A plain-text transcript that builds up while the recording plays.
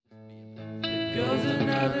goes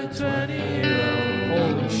another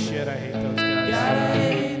 20-year-old. Holy shit, I hate those guys. Gotta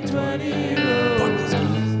hate 20-year-olds. Fuck those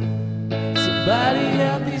guys. Somebody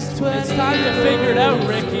help these 20-year-olds. It's time to figure it out,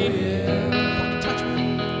 Ricky. Fucking touch me.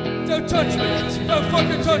 Don't touch me. Don't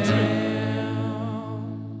fucking touch me.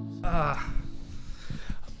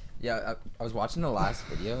 Yeah, I was watching the last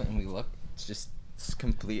video and we looked just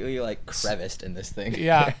completely like creviced in this thing.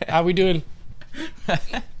 Yeah, how we doing?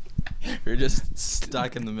 We're just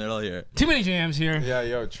stuck in the middle here. Too many jams here. Yeah,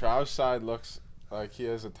 yo, Trow's side looks like he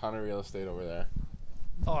has a ton of real estate over there.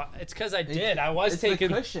 Oh, it's because I did. I was it's the taking.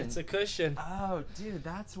 cushion. It's a cushion. Oh, dude,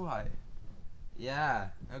 that's why. Yeah.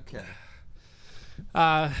 Okay.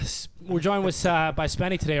 We're joined with by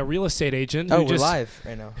Spenny today, a real estate agent. Oh, we're live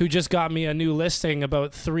right now. Who just got me a new listing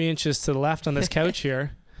about 3 inches to the left on this couch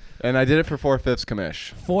here. And I did it for 4/5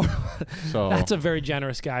 commish. So That's a very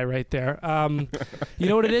generous guy right there. You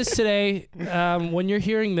know what it is today? When you're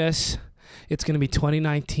hearing this, it's going to be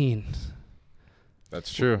 2019.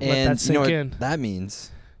 that's true. Let And that you know sink what in. that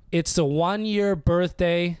means? It's the 1 year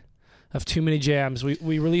birthday of Too Many Jams.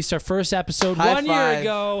 We released our first episode High 1 year five.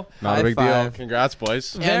 ago. Not High a big deal. five. Congrats,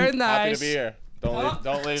 boys. Very And nice. Happy to be here.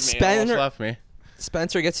 Don't leave me. Spencer- Almost left me.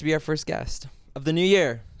 Spencer gets to be our first guest of the new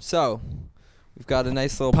year. So, we've got a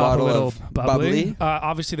nice little Pop a bottle little of bubbly.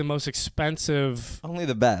 Obviously the most expensive Only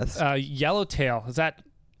the best. Yellowtail. Is that?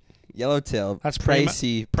 Yellowtail. That's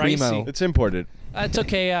pricey. pricey. Primo. It's imported. It's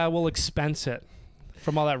okay. We'll expense it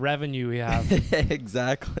from all that revenue we have.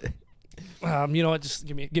 Exactly. You know what? Just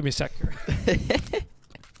give me a sec here.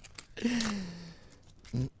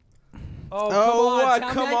 Oh,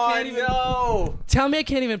 Come on. no. Tell me I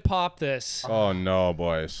can't even pop this. Oh no,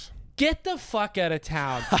 boys. Get the fuck out of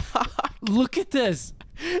town. Look at this.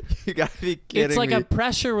 You gotta be kidding It's like me. a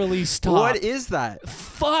pressure release top. What is that?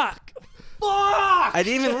 Fuck. I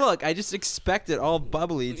didn't even look. I just expected all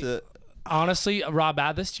bubbly to. Honestly, Rob,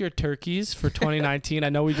 add this to your turkeys for 2019. I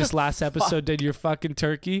know we just last episode did your fucking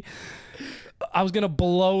turkey. I was gonna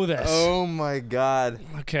blow this. Oh my god.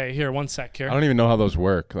 Okay, here, 1 sec here. I don't even know how those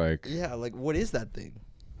work. Like, Yeah, like what is that thing?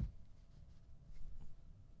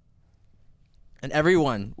 And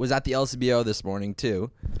everyone was at the LCBO this morning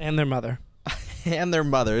too, And their mother. and their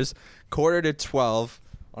mothers. 11:45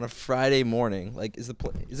 on a Friday morning. Like, is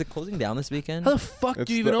it closing down this weekend? How the fuck it's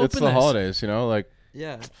do you even the, open it's the this? holidays, you know. Like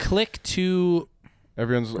Yeah. Click to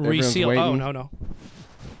everyone's reseal. waiting. Oh no.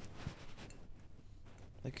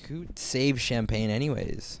 Like, who saves champagne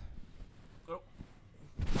anyways?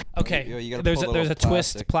 Okay. You gotta There's pull a, the there's a little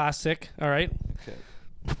twist plastic. All right. Okay.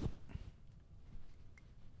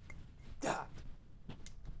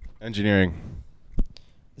 Engineering.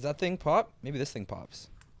 Does that thing pop? Maybe this thing pops.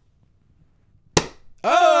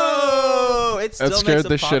 Oh! It still That scared makes a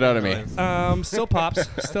the shit popping out of me. noise. Still pops.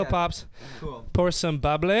 Still pops. Cool. Pour some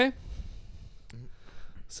bubbly.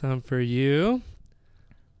 Some for you.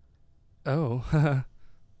 Oh.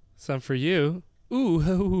 Some for you.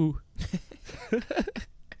 Ooh.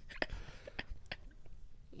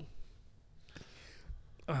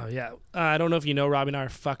 Oh yeah. I don't know if you know, Robbie and I are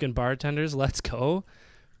fucking bartenders. Let's go.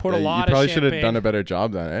 Poured a Yeah, lot you of probably should champagne. have done a better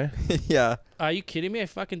job then, eh? Yeah. Are you kidding me? I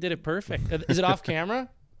fucking did it perfect. Is it off camera?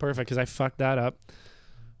 Perfect, because I fucked that up.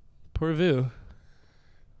 Pourvu.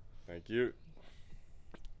 Thank you.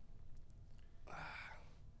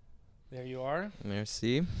 There you are.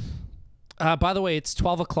 Merci. By the way, it's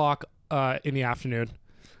 12 o'clock in the afternoon.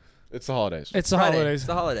 It's the holidays. It's the Friday. holidays. It's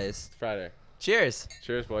the holidays. It's Friday. Cheers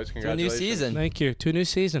Cheers, boys. to a new Congratulations. season. Thank you. To a new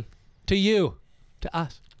season. To you. To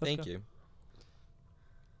us. Let's Thank go. you.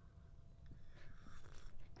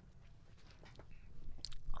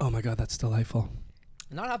 Oh my God, that's delightful.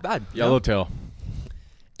 Not bad. Yellowtail.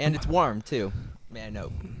 And it's warm too. Man,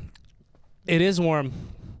 no. It is warm.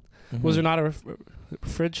 Mm-hmm. Was there not a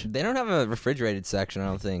fridge? They don't have a refrigerated section, I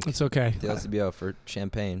don't think. It's okay. The LCBO for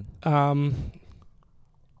champagne. Um,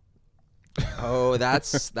 Oh,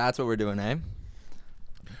 that's what we're doing, eh?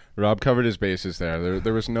 Rob covered his bases there.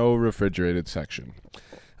 There was no refrigerated section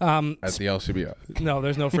at the LCBO. no,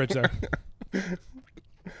 there's no fridge there.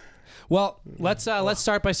 Well, let's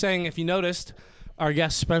start by saying, if you noticed, our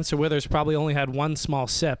guest Spencer Withers probably only had one small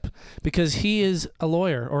sip because he is a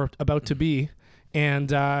lawyer or about to be, and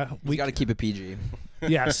We got to keep it PG.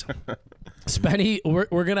 yes. Spenny,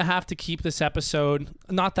 we're gonna have to keep this episode.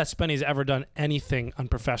 Not that Spenny's ever done anything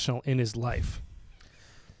unprofessional in his life.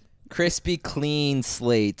 Crispy, clean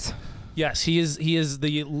slate. Yes, he is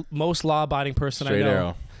the most law-abiding person Straight I know.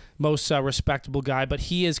 arrow. Most respectable guy, but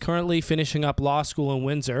he is currently finishing up law school in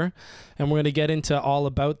Windsor, and we're going to get into all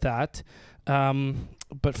about that.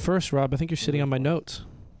 But first, Rob, I think you're sitting on my notes.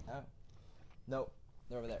 Oh. No,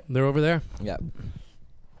 they're over there. They're over there. Yeah.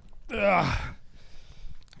 Ugh.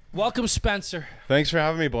 Welcome, Spencer. Thanks for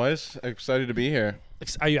having me, boys. Excited to be here.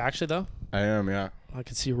 Are you actually though? I am, yeah. I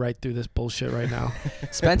can see right through this bullshit right now.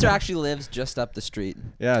 Spencer actually lives just up the street.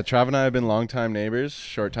 Yeah, Trav and I have been longtime neighbors,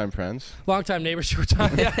 short-time friends. Long-time neighbors,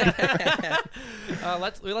 short-time.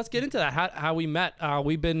 Let's get into that. How we met.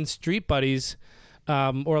 We've been street buddies,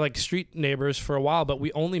 or like street neighbors for a while, but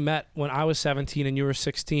we only met when I was 17 and you were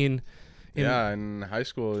 16. In high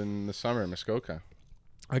school in the summer in Muskoka.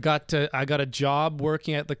 I got a job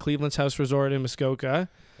working at the Cleveland's House Resort in Muskoka.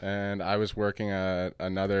 And I was working at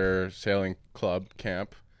another sailing club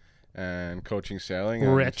camp and coaching sailing.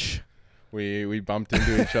 And Rich. We bumped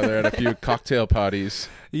into each other at a few cocktail parties.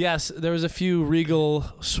 Yes, there was a few regal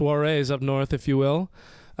soirees up north, if you will.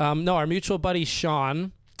 No, our mutual buddy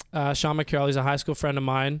Sean McCarroll, he's a high school friend of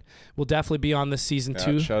mine, will definitely be on this season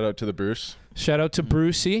too. Shout out to the Bruce. Shout out to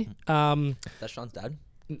Brucey. That's Sean's dad?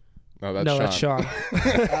 No, that's Sean.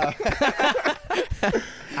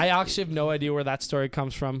 I actually have no idea where that story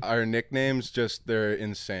comes from. Our nicknames they're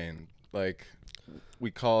insane. Like, we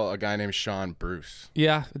call a guy named Sean Bruce.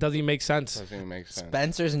 Yeah, it doesn't even make sense. Doesn't even make sense.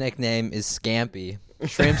 Spencer's nickname is Scampy.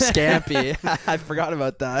 Shrimp Scampy. I forgot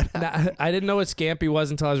about that. Nah, I didn't know what Scampi was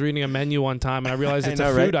until I was reading a menu one time, and I realized it's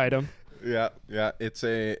a food item. Yeah. It's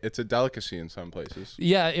a delicacy in some places.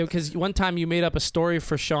 Yeah, because one time you made up a story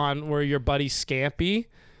for Sean where your buddy Scampy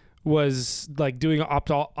was like doing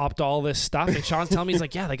opt all this stuff, and Sean's telling me, he's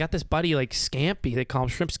like, yeah, they got this buddy like Scampy, they call him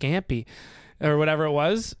Shrimp Scampy or whatever it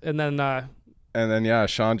was, and then yeah,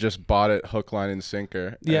 Sean just bought it hook, line, and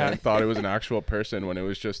sinker. Yeah, and thought it was an actual person when it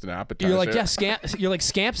was just an appetizer. You're like, yeah,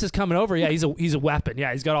 Scamps is coming over. Yeah, he's a weapon.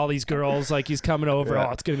 Yeah, he's got all these girls. Like, he's coming over. Yeah.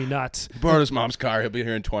 Oh, it's gonna be nuts. He borrowed his mom's car. He'll be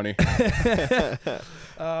here in 20.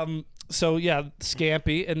 So yeah,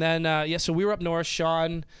 Scampy, and then so we were up north.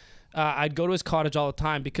 Sean. I'd go to his cottage all the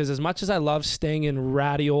time because as much as I love staying in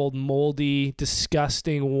ratty, old, moldy,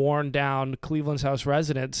 disgusting, worn down Cleveland's House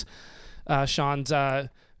residence, Sean's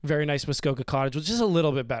very nice Muskoka cottage was just a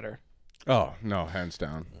little bit better. Oh, no, hands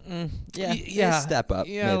down. Yeah, step up.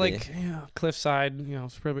 Yeah, maybe. like cliffside,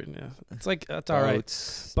 it's probably, it's like, that's all right.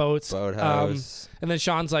 Boats. Boathouse. And then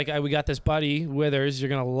Sean's like, we got this buddy, Withers, you're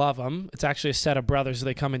going to love him. It's actually a set of brothers, so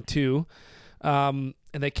they come in two.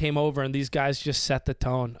 And they came over, and these guys just set the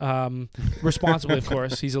tone. Responsibly, of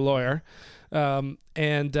course. He's a lawyer. And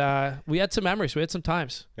we had some memories. We had some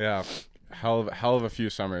times. Yeah. Hell of a few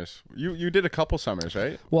summers. You did a couple summers,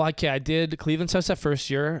 right? Well, okay, I did Cleveland's House that first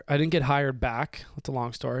year. I didn't get hired back. That's a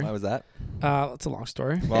long story. Why was that? That's a long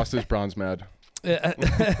story. Lost his bronze med. Too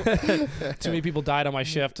many people died on my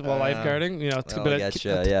shift while lifeguarding. It's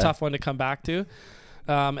a tough one to come back to.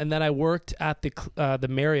 And then I worked at the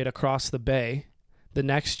Marriott across the bay the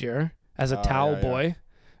next year as a towel boy.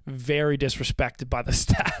 Very disrespected by the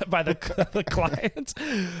staff, by the clients.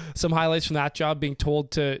 Some highlights from that job: being told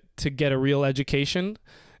to get a real education,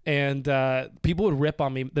 and people would rip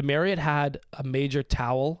on me. The Marriott had a major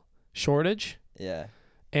towel shortage. Yeah,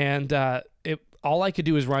 and all I could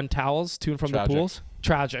do is run towels to and from the pools.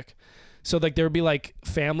 Tragic. So like there would be like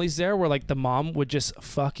families there where like the mom would just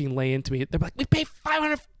fucking lay into me. They're like, we pay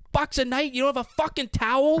 $500 a night. You don't have a fucking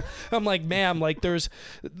towel. I'm like, ma'am, like there's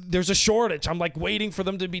a shortage. I'm like waiting for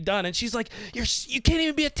them to be done. And she's like, you can't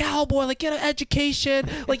even be a towel boy. Like get an education.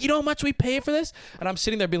 Like you know how much we pay for this? And I'm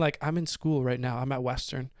sitting there being like, I'm in school right now. I'm at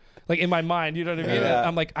Western. Like in my mind, you know what I mean? Yeah.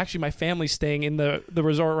 I'm like, actually, my family's staying in the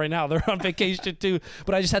resort right now. They're on vacation too.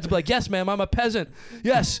 But I just had to be like, yes, ma'am, I'm a peasant.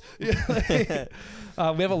 Yes. We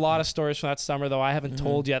have a lot of stories from that summer, though. I haven't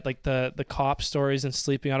told yet, like the cop stories and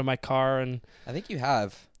sleeping out of my car. And I think you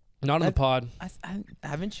have. Not on the pod.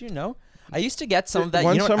 Haven't you? No. I used to get some of that.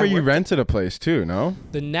 One summer you rented a place too, no?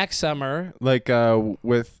 The next summer, like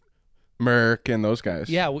with Merck and those guys.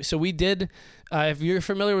 Yeah. So we did. If you're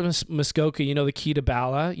familiar with Muskoka, you know the key to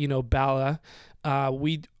Bala. You know Bala.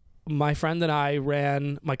 My friend and I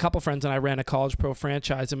ran. My couple friends and I ran a college pro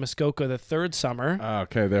franchise in Muskoka the third summer.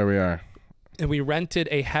 Okay, there we are. And we rented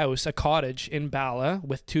a house, a cottage in Bala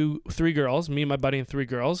with three girls, me and my buddy and three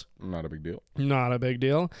girls. Not a big deal. Not a big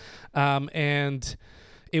deal. And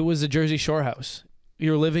it was a Jersey Shore house.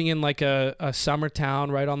 You're living in like a summer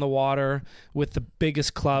town right on the water with the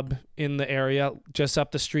biggest club in the area just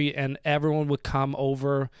up the street. And everyone would come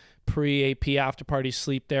over pre-AP after party,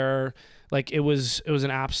 sleep there. Like it was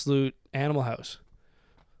an absolute animal house.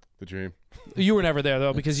 The dream. You were never there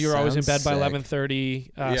though because you were always in bed by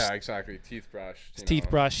 11:30. Yeah, exactly. Teeth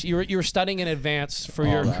brush. You were studying in advance for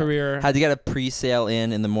your career. Had to get a pre-sale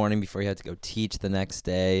in the morning before you had to go teach the next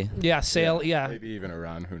day. Yeah, sail. Yeah, maybe even a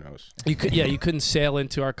run. Who knows? You could. Yeah, you couldn't sail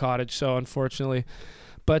into our cottage, so unfortunately.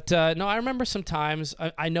 But no, I remember some times.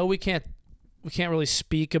 I know we can't really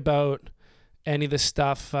speak about any of this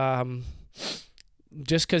stuff.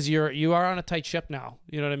 Just because you are on a tight ship now,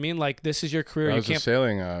 you know what I mean? Like this is your career. That you was can't. a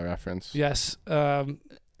sailing reference. Yes.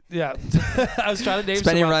 Yeah. I was trying to name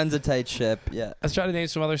Spenny some. runs a tight ship. Yeah. I was trying to name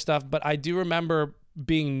some other stuff, but I do remember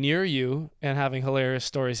being near you and having hilarious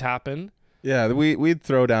stories happen. Yeah, we'd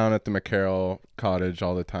throw down at the McCarroll cottage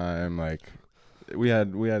all the time. Like we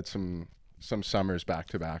had some summers back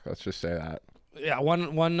to back. Let's just say that. Yeah,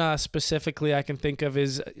 one specifically I can think of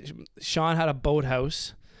is Sean had a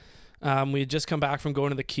boathouse. We had just come back from going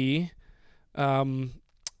to the Key.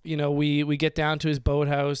 You know, we get down to his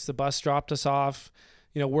boathouse. The bus dropped us off.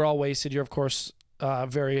 You know, we're all wasted. You're of course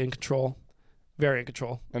very in control.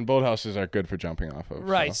 And boathouses are good for jumping off of.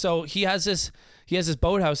 Right. So he has this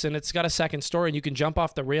boathouse, and it's got a second story, and you can jump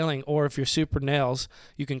off the railing, or if you're super nails,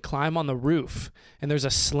 you can climb on the roof. And there's a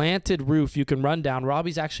slanted roof you can run down.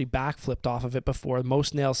 Robbie's actually backflipped off of it before.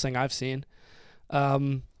 Most nails thing I've seen.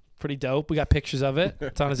 Pretty dope. We got pictures of it.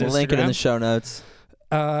 It's on his We'll Instagram. link it in the show notes.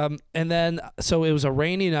 And then, so it was a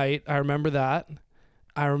rainy night. I remember that.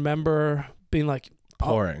 I remember being like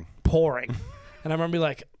pouring. And I remember being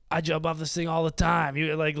like, I jump off this thing all the time.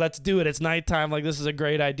 You like, let's do it. It's nighttime. Like, this is a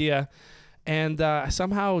great idea. And I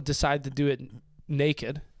somehow decided to do it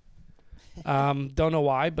naked. Don't know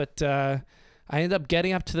why, but I ended up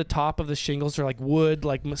getting up to the top of the shingles. They're like wood,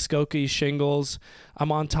 like Muskoka shingles.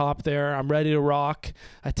 I'm on top there. I'm ready to rock.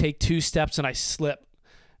 I take 2 steps and I slip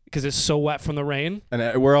because it's so wet from the rain.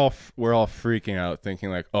 And we're all freaking out, thinking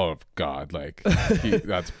like, "Oh God, like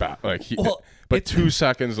that's bad." Like Well, but 2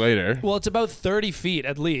 seconds later, well, it's about 30 feet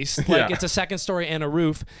at least. Like Yeah. it's a second story and a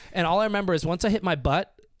roof. And all I remember is once I hit my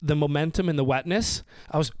butt, the momentum and the wetness,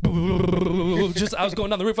 I was going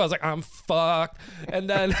down the roof. I was like, I'm fucked. And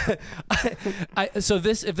then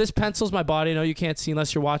if this pencils my body, I know you can't see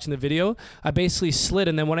unless you're watching the video. I basically slid,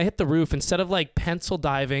 and then when I hit the roof, instead of like pencil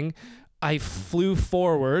diving, I flew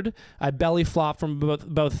forward. I belly flopped from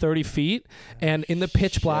about 30 feet, and in the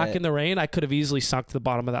pitch black Shit. in the rain, I could have easily sunk to the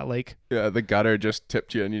bottom of that lake. yeah, the gutter just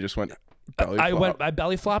tipped you, and you just went belly flop. I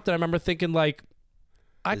belly flopped, and I remember thinking like,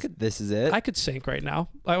 This is it. I could sink right now.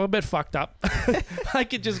 I'm a bit fucked up. I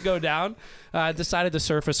could just go down. I decided to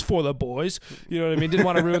surface for the boys. You know what I mean? Didn't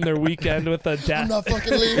want to ruin their weekend with a death. I'm not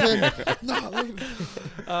fucking leaving. Not leaving.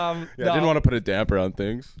 I didn't want to put a damper on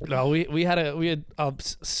things. No, we had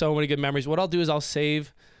so many good memories. What I'll do is I'll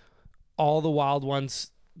save all the wild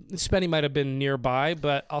ones. Spenny might have been nearby,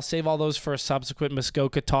 but I'll save all those for a subsequent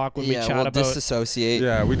Muskoka talk when we chat we'll about disassociate.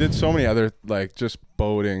 Yeah, we did so many other like just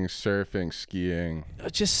boating, surfing, skiing.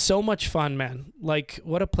 just so much fun, man. Like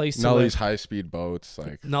what a place to Nully's live. high-speed boats.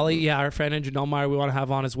 Like Nully, yeah, our friend Andrew Nullmeyer we want to have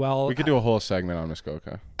on as well. we could do a whole segment on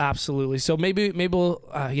Muskoka. Absolutely. So maybe we'll,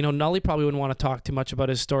 Nully probably wouldn't want to talk too much about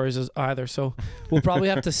his stories either. So we'll probably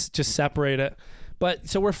have to just separate it. But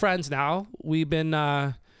so we're friends now. We've been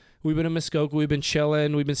in Muskoka. We've been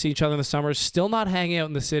chilling. We've been seeing each other in the summers. Still not hanging out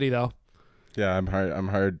in the city though. Yeah, I'm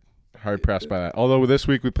hard pressed by that. Although this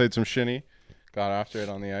week we played some shinny, got after it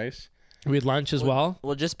on the ice. We had lunch as well.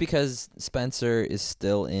 Well, just because Spencer is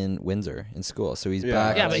still in Windsor in school, so he's Yeah.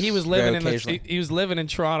 back. Yeah, but he was living in occasionally. he was living in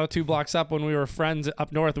Toronto 2 blocks up when we were friends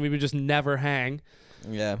up north, and we would just never hang.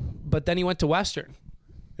 Yeah. But then he went to Western.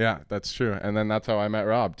 Yeah, that's true. And then that's how I met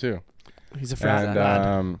Rob too. He's a frat And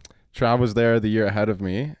lad. Trav was there the year ahead of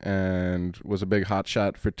me and was a big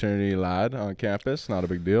hotshot fraternity lad on campus. Not a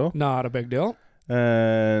big deal. Not a big deal.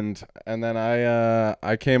 And then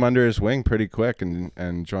I came under his wing pretty quick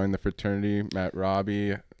and joined the fraternity. Met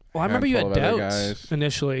Robbie. Well, I remember you had handful of other doubts guys.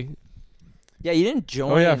 initially. Yeah, you didn't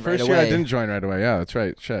join. Oh yeah, right first year away. I didn't join right away. Yeah, that's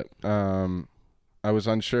right. Shit. I was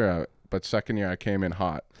unsure, but second year I came in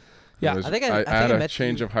hot. Yeah. I think I had I a met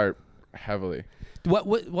change you. of heart heavily. What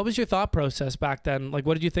was your thought process back then? Like,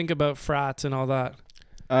 what did you think about frats and all that?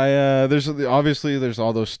 There's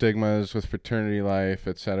all those stigmas with fraternity life,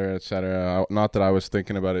 et cetera, et cetera. Not that I was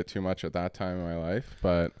thinking about it too much at that time in my life,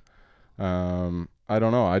 but I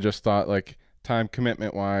don't know. I just thought like time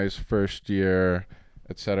commitment wise, first year,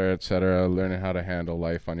 et cetera, learning how to handle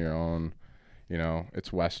life on your own. You know,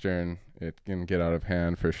 it's Western. It can get out of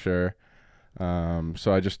hand for sure.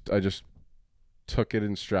 So I just took it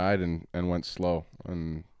in stride and went slow.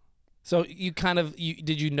 And So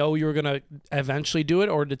did you know you were gonna eventually do it,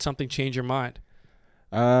 or did something change your mind?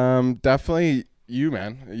 definitely you,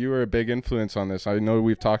 man. You were a big influence on this. I know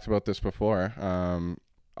we've talked about this before.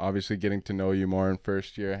 Obviously getting to know you more in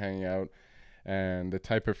first year, hanging out, and the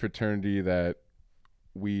type of fraternity that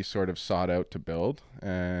we sort of sought out to build,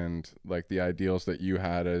 and like the ideals that you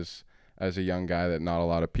had as a young guy that not a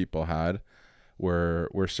lot of people had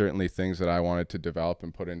were certainly things that I wanted to develop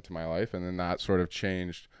and put into my life. And then that sort of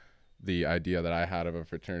changed the idea that I had of a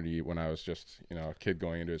fraternity when I was just, you know, a kid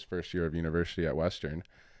going into his first year of university at Western.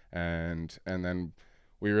 And then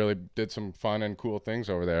we really did some fun and cool things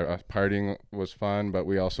over there. Partying was fun, but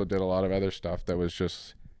we also did a lot of other stuff that was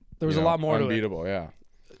just, There was a lot more unbeatable, to it. yeah.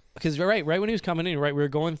 Because right when he was coming in, right, we were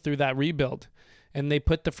going through that rebuild, and they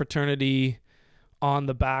put the fraternity on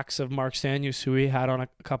the backs of Mark Stanyus, who we had on a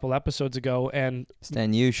couple episodes ago, and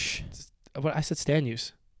Stanyush. what I said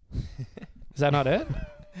Stanyus. Is that not it?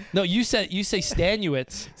 No, you say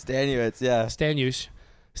Stanuits. Stanuits, yeah. Stanyush.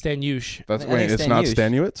 That's I wait, think it's not Stanush.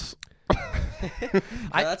 Stanuits?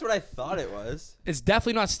 That's what I thought it was. It's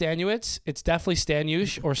definitely not Stanuits. It's definitely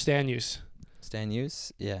Stanyush or Stanyus.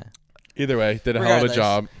 Stanyus, yeah. Either way, did a hell of a Regardless.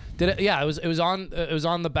 job. Did it? Yeah, it was on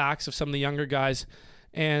the backs of some of the younger guys,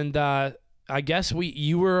 and I guess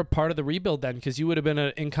you were a part of the rebuild then, because you would have been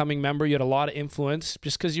an incoming member. You had a lot of influence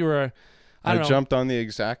just because you were. I don't know. Jumped on the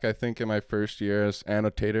exec, I think, in my first year as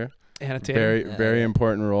annotator. Annotator. Very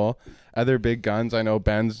important role. Other big guns, I know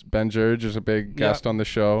Ben George is a big guest on the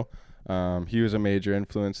show. He was a major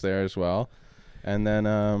influence there as well. And then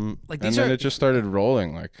it just started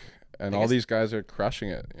rolling, and all these guys are crushing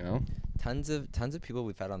it, you know. Tons of people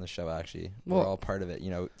we've had on the show actually. Well- We're all part of it.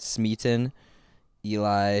 You know, Smeaton,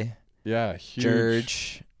 Eli, Yeah, huge.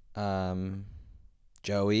 George,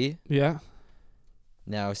 Joey, Yeah.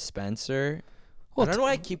 now Spencer. Well, I don't know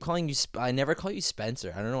why I keep calling you. I never call you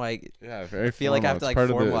Spencer. I don't know why. Yeah, very feel like I formal. have to, It's like,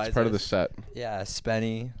 it's part of the formalize set. Yeah,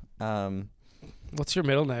 Spenny. What's your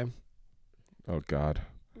middle name? Oh God,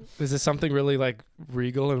 Is this something really like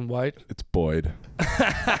regal and white? it's Boyd.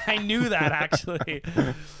 I knew that actually.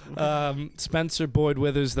 Spencer Boyd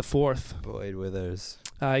Withers the fourth. Boyd Withers.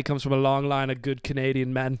 He comes from a long line of good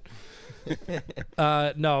Canadian men.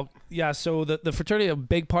 No, yeah. So the fraternity a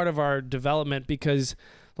big part of our development because,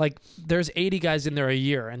 like, there's 80 guys in there a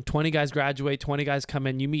year, and 20 guys graduate, 20 guys come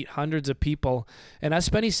in. You meet hundreds of people, and as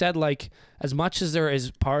Spenny said, like, as much as there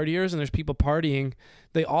is partiers and there's people partying,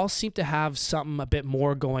 they all seem to have something a bit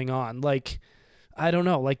more going on. Like, I don't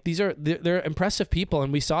know. Like, they're impressive people,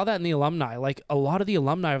 and we saw that in the alumni. Like, a lot of the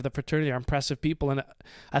alumni of the fraternity are impressive people, and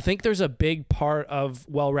I think there's a big part of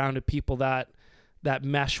well-rounded people that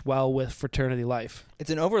mesh well with fraternity life. It's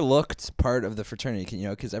an overlooked part of the fraternity, you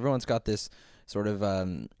know, because everyone's got this sort of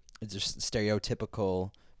just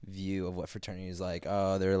stereotypical view of what fraternity is like.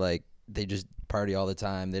 Oh, they just party all the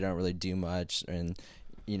time. They don't really do much, and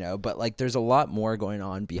you know. But like, there's a lot more going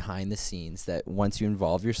on behind the scenes that once you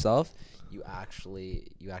involve yourself, you actually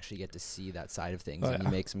get to see that side of things, and you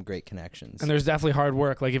make some great connections. And there's definitely hard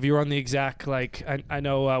work. Like, if you were on the exec, like I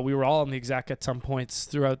know we were all on the exec at some points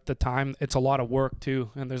throughout the time. It's a lot of work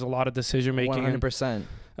too, and there's a lot of decision making. 100%.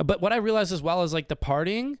 But what I realized as well is, like, the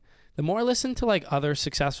partying, the more I listen to like other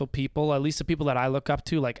successful people, at least the people that I look up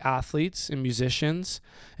to, like athletes and musicians,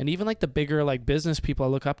 and even like the bigger like business people I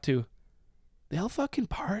look up to, they all fucking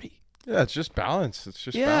party. Yeah, it's just balance. It's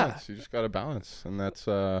just balance. You just got to balance, and that's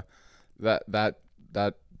that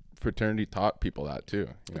fraternity taught people that too.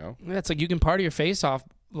 You know. Yeah, it's like you can party your face off,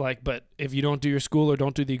 like, but if you don't do your school or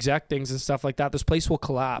don't do the exact things and stuff like that, this place will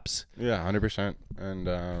collapse. Yeah, 100%.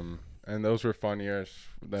 And those were fun years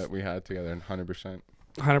that we had together. 100%.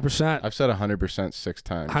 100%. I've said 100% 6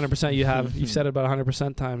 times. 100%. You have. You've said it about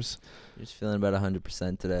 100% times. You're just feeling about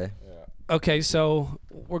 100% today. Yeah. Okay, so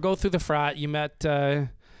we'll go through the frat. You met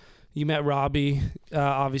Robbie.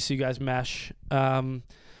 Obviously, you guys mesh.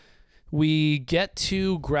 We get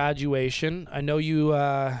to graduation. I know you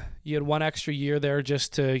had one extra year there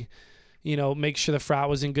just to, you know, make sure the frat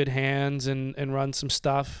was in good hands and run some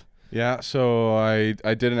stuff. Yeah, so I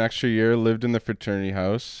did an extra year, lived in the fraternity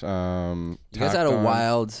house. You guys had a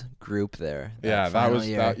wild group there.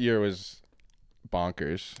 That year was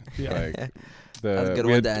bonkers. Yeah. Like That was a good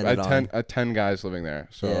one to end it on. 10 guys living there.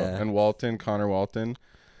 So Yeah. and Connor Walton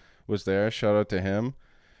was there. Shout out to him.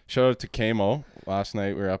 Shout out to Kamo. Last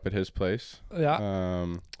night we were up at his place.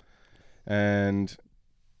 Yeah. And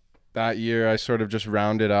that year I sort of just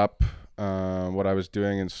rounded up what I was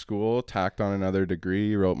doing in school, tacked on another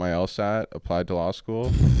degree, wrote my LSAT, applied to law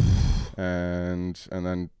school, and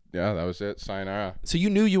then yeah, that was it. Sayonara. So you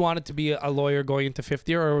knew you wanted to be a lawyer going into fifth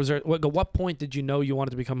year, or was there? What point did you know you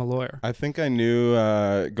wanted to become a lawyer? I think I knew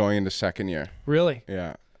going into second year. Really?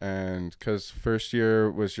 Yeah, and because first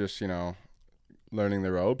year was just, you know, learning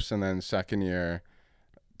the ropes, and then second year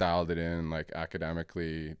dialed it in, like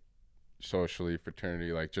academically, socially,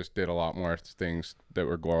 fraternity, like just did a lot more things that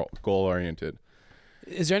were goal oriented.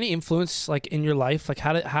 Is there any influence like in your life? Like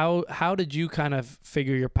how did you kind of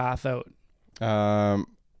figure your path out?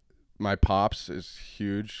 My pops is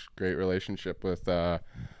huge, great relationship with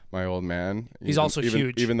my old man. He's also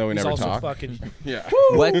huge. Even though we He's never also talk. fucking. Yeah.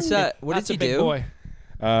 What That's does he a big do? boy.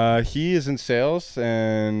 He is in sales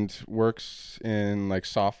and works in like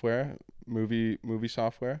software, movie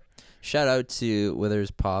software. Shout out to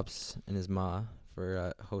Withers Pops and his ma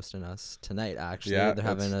for hosting us tonight. Actually, Yeah, they're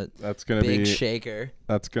having a that's gonna big be shaker.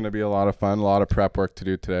 that's gonna be a lot of fun. A lot of prep work to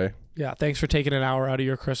do today. Yeah, thanks for taking an hour out of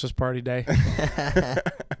your Christmas party day.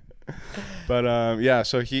 But yeah,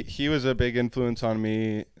 so he was a big influence on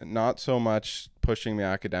me. Not so much pushing me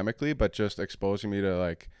academically, but just exposing me to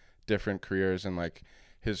like different careers and like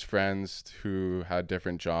his friends who had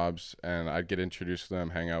different jobs, and I'd get introduced to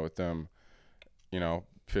them, hang out with them,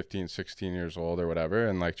 15, 16 years old or whatever,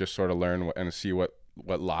 and like just sort of learn and see what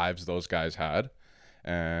lives those guys had.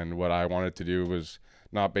 And what I wanted to do was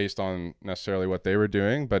not based on necessarily what they were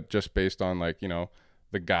doing, but just based on like,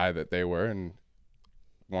 the guy that they were. And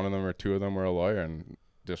one of them or two of them were a lawyer, and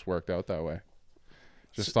just worked out that way.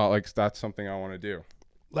 Just thought like that's something I want to do.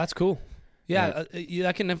 That's cool. Yeah,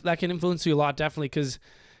 that can influence you a lot, definitely, because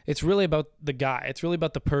it's really about the guy. It's really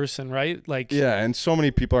about the person, right? Like, yeah, and so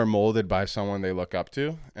many people are molded by someone they look up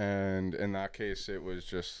to, and in that case, I was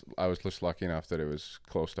just lucky enough that it was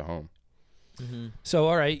close to home. Mm-hmm. So,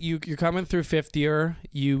 all right, you're coming through fifth year.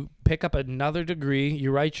 You pick up another degree.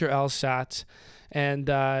 You write your LSAT, and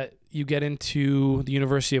you get into the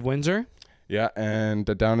University of Windsor. Yeah, and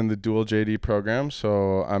down in the dual JD program.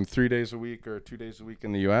 So I'm 3 days a week or 2 days a week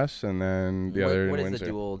in the U.S. and then the other in Windsor. What is the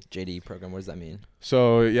dual JD program? What does that mean?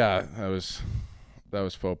 So yeah, that was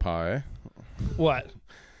faux pas. Eh? What?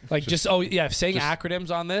 Like saying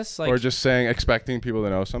acronyms on this, like, or just saying, expecting people to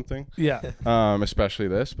know something. Yeah. Especially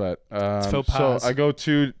this, but faux so pas. I go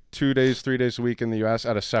 3 days a week in the U.S.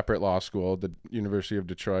 at a separate law school, the University of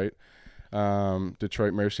Detroit,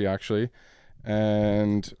 Detroit Mercy actually,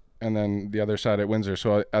 and then the other side at Windsor.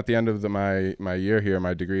 So at the end of my year here,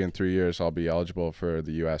 my degree in 3 years, I'll be eligible for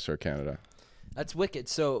the U.S. or Canada. That's wicked.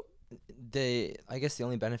 So I guess the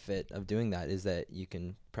only benefit of doing that is that you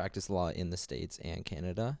can practice law in the States and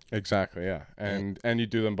Canada. Exactly, yeah. And you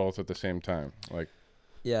do them both at the same time, like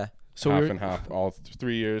yeah. So half and half, all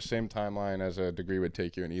 3 years, same timeline as a degree would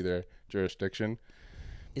take you in either jurisdiction.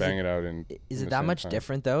 Bang it out in. Is in it the that same much time.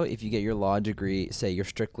 different though if you get your law degree, say you're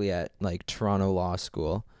strictly at like Toronto Law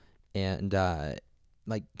School, and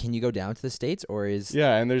like can you go down to the States, or is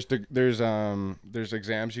Yeah, and there's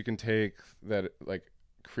exams you can take that like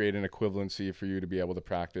create an equivalency for you to be able to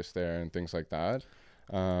practice there and things like that.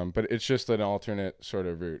 But it's just an alternate sort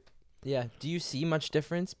of route. Yeah. Do you see much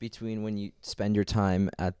difference between when you spend your time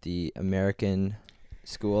at the American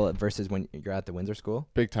school versus when you're at the Windsor school?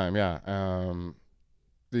 Big time, yeah.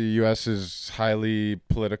 The U.S. is highly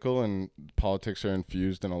political, and politics are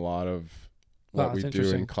infused in a lot of what we do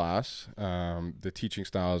in class. The teaching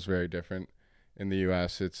style is very different. In the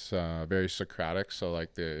U.S., it's very Socratic, so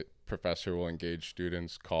like the professor will engage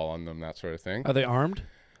students, call on them, that sort of thing. Are they armed?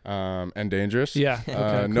 And dangerous. Yeah.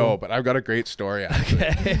 Okay, No, cool. but I've got a great story actually.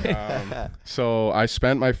 Okay. So I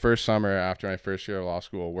spent my first summer after my first year of law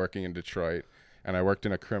school working in Detroit, and I worked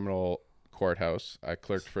in a criminal courthouse. I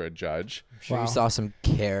clerked for a judge. I'm sure Wow. you saw some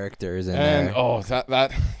characters in And there.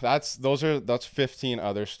 that's 15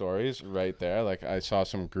 other stories right there. Like I saw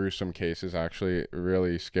some gruesome cases, actually,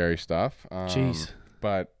 really scary stuff. Jeez.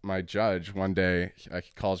 But my judge one day, he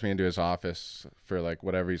calls me into his office for like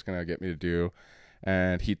whatever he's gonna get me to do,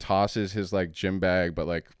 and he tosses his like gym bag, but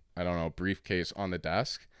like I don't know, briefcase on the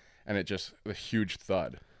desk, and it just a huge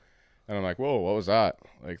thud. And I'm like, whoa, what was that?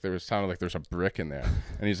 Like sounded like there's a brick in there.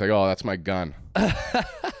 And he's like, oh, that's my gun.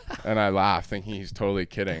 And I laugh, thinking he's totally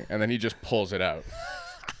kidding. And then he just pulls it out,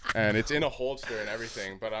 and it's in a holster and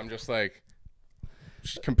everything. But I'm just like,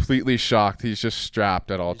 just completely shocked. He's just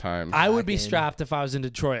strapped at all times. I would be Fucking- strapped if I was in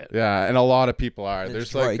Detroit. Yeah, and a lot of people are. The There's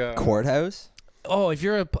Detroit like courthouse. Oh, if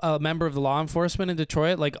you're a member of the law enforcement in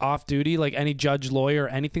Detroit, like off duty, like any judge, lawyer, or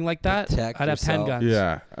anything like that, Protect I'd have 10 yourself. guns.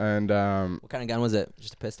 yeah, and What kind of gun was it?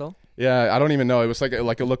 Just a pistol? yeah, I don't even know. It was like it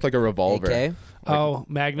looked like a revolver. AK? Oh,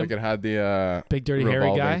 Magnum, Like it had the big dirty hairy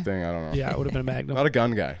revolving guy. thing. I don't know. Yeah, it would have been a Magnum. Not a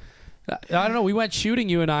gun guy. I don't know. We went shooting,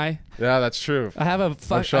 you and I. Yeah, that's true. I have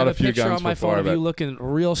I've shot a few picture guns on my before, phone of you but- looking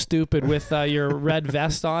real stupid with your red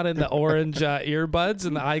vest on and the orange earbuds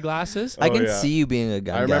and the eyeglasses. I can yeah. see you being a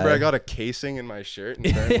gun I remember guy. I got a casing in my shirt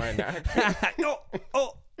and burned my neck.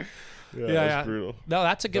 Oh. Yeah, Yeah, that yeah. was brutal. No,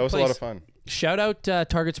 that's a good That was place. a lot of fun. Shout out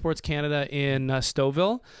Target Sports Canada in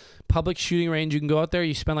Stouffville. Public shooting range. You can go out there.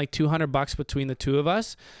 You spend like $200 between the two of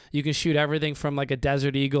us. You can shoot everything from like a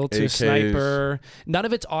Desert Eagle to a AKs. sniper. None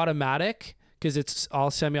of it's automatic because it's all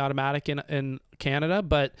semi-automatic in Canada,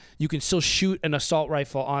 but you can still shoot an assault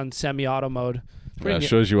rifle on semi-auto mode. Yeah, it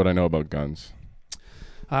shows you what I know about guns.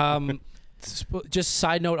 Just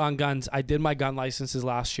side note on guns. I did my gun licenses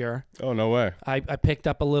last year. Oh, no way. I picked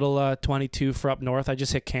up a little 22 for up north. I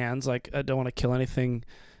just hit cans. Like, I don't want to kill anything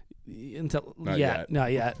until Not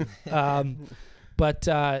not yet. But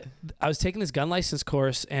I was taking this gun license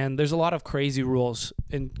course, and there's a lot of crazy rules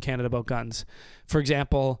in Canada about guns. For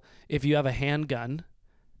example, if you have a handgun,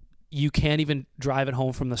 you can't even drive it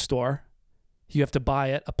home from the store. You have to buy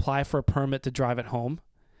it, apply for a permit to drive it home.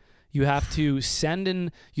 You have to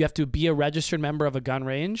you have to be a registered member of a gun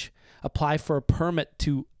range, apply for a permit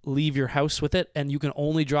to leave your house with it, and you can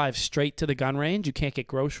only drive straight to the gun range. You can't get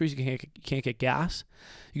groceries, you can't get gas.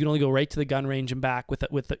 You can only go right to the gun range and back with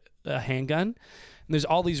a handgun. And there's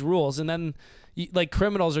all these rules, and then like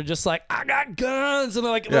criminals are just like, I got guns, and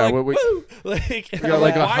they're like, woo! Like, We got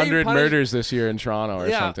like why are you 100 murders this year in Toronto or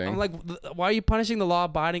something. I'm like, why are you punishing the law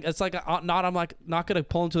abiding? It's like I'm not gonna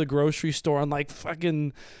pull into the grocery store and like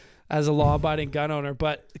fucking as a law abiding gun owner,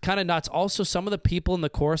 but kind of nuts. Also, some of the people in the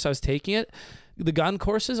course I was taking it, the gun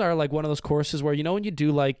courses are like one of those courses where, you know, when you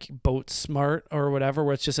do like Boat Smart or whatever,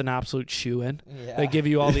 where it's just an absolute shoe-in. Yeah. They give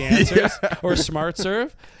you all the answers. Or Smart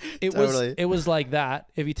Serve. It Totally. was like that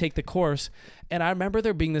if you take the course. And I remember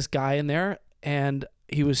there being this guy in there, and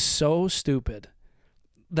he was so stupid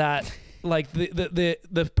that like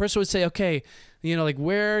the person would say, okay, you know, like,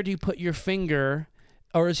 where do you put your finger?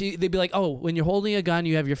 Or they'd be like, oh, when you're holding a gun,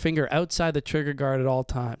 you have your finger outside the trigger guard at all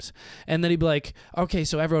times. And then he'd be like, okay,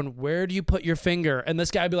 so everyone, where do you put your finger? And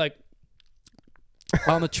this guy would be like,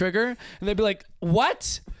 on the trigger. And they'd be like,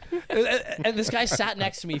 what? And this guy sat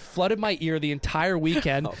next to me, flooded my ear the entire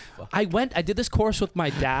weekend. I did this course with my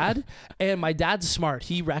dad, and my dad's smart.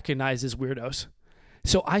 He recognizes weirdos.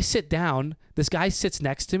 So I sit down, this guy sits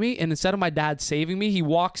next to me, and instead of my dad saving me, he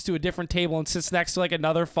walks to a different table and sits next to like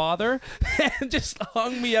another father and just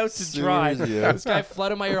hung me out to dry. This guy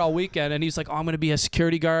flooded my ear all weekend, and he's like, oh, I'm going to be a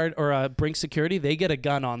security guard or a Brink security. They get a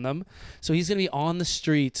gun on them. So he's going to be on the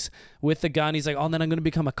streets with the gun. He's like, oh, and then I'm going to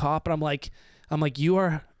become a cop. And I'm like, you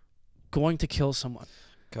are going to kill someone.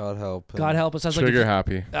 God help. God help us. I was Trigger like,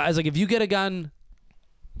 happy. if you get a gun,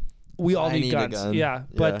 we all I need need a guns. gun. Yeah.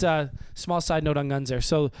 But small side note on guns there.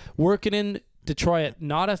 So working in Detroit,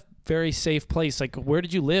 not a very safe place. Like, where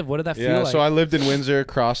did you live? What did that feel like? So I lived in Windsor,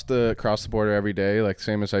 crossed the border every day, like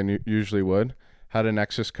same as I usually would. Had a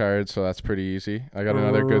Nexus card, so that's pretty easy. I got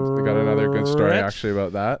another good story Rich. actually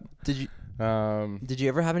about that. Did you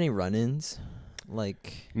ever have any run-ins,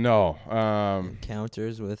 like No,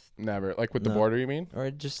 encounters with, never. Like with the No. border, you mean?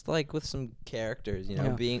 or just like with some characters? You know,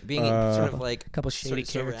 Yeah. being sort of like a couple shady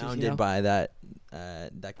characters, surrounded you know? by that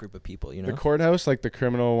group of people. You know, The courthouse, like the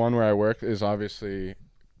criminal one where I work, is obviously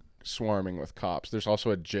swarming with cops. There's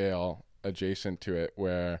also a jail adjacent to it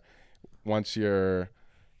where once you're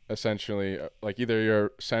essentially like either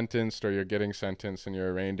you're sentenced or you're getting sentenced and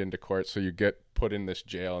you're arraigned into court, so you get put in this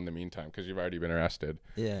jail in the meantime because you've already been arrested.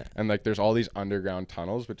 yeah. And like there's all these underground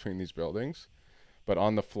tunnels between these buildings, but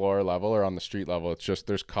on the floor level or on the street level, it's just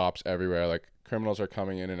there's cops everywhere. Like criminals are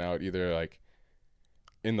coming in and out either like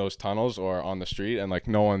in those tunnels or on the street, and like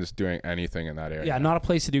no one's doing anything in that area. Yeah, not a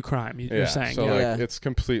place to do crime. You're saying. So Yeah. like Yeah. it's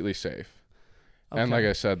completely safe. And Okay. like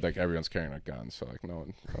I said, like everyone's carrying a gun, so like no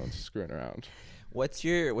one's screwing around. What's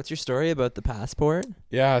your story about the passport?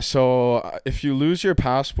 Yeah, so if you lose your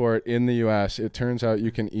passport in the US, it turns out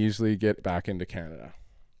you can easily get back into Canada.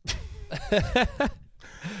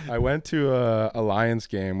 I went to a Lions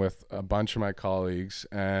game with a bunch of my colleagues,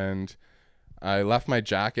 and I left my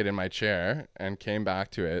jacket in my chair and came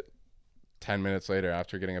back to it 10 minutes later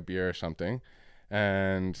after getting a beer or something.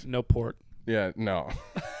 And No port. yeah, no.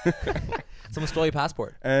 Someone stole your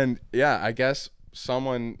passport. And yeah, I guess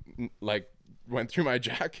someone like went through my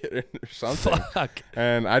jacket or something. Fuck.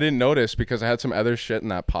 And I didn't notice because I had some other shit in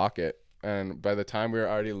that pocket. And by the time we were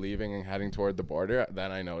already leaving and heading toward the border,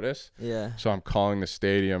 then I noticed. Yeah. So I'm calling the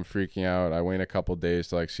stadium, freaking out. I wait a couple days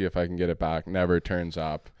to like see if I can get it back. Never turns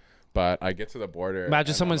up. But I get to the border.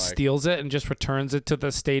 Imagine and someone I'm like, steals it and just returns it to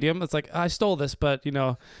the stadium. It's like, I stole this, but you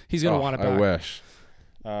know, he's gonna want it back. I wish.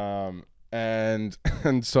 And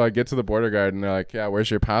so I get to the border guard and they're like, yeah, where's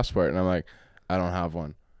your passport? And I'm like, I don't have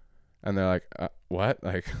one. And they're like, what?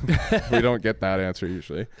 Like, we don't get that answer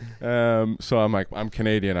usually. So I'm like, I'm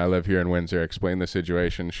Canadian. I live here in Windsor. Explain the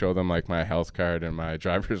situation. Show them like my health card and my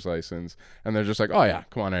driver's license. And they're just like, oh yeah,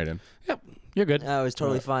 come on right in. Yep, you're good. It was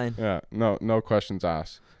totally fine. Yeah, no questions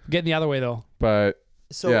asked. Getting the other way though. But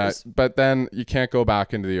So yeah, was- but then you can't go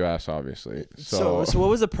back into the U.S. obviously. so what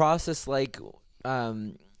was the process like?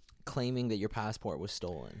 Claiming that your passport was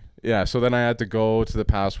stolen. Yeah, so then I had to go to the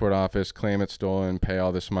passport office, claim it stolen, pay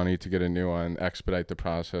all this money to get a new one, expedite the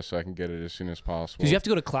process so I can get it as soon as possible. Because you have to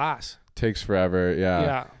go to class. takes forever.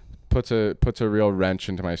 Yeah. Puts a real wrench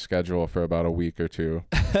into my schedule for about a week or two,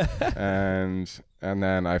 and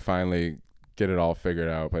then I finally get it all figured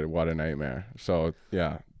out. But what a nightmare! So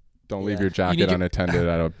yeah, don't leave Yeah. your jacket your- unattended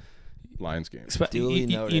at a Lions game. Duly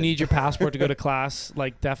noted. You need your passport to go to class.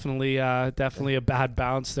 Like definitely a bad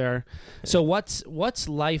bounce there. So what's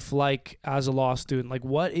life like as a law student? Like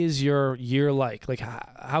what is your year like? Like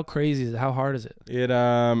how crazy is it? How hard is it? It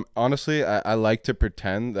honestly, I like to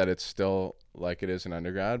pretend that it's still like it is in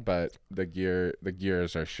undergrad, but the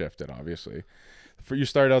gears are shifted. Obviously, you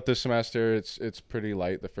start out this semester, it's pretty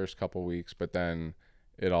light the first couple weeks, but then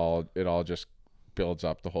it all just builds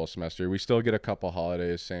up the whole semester. We still get a couple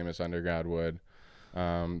holidays, same as undergrad would.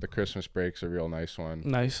 The Christmas break's a real nice one.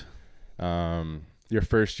 Nice. Your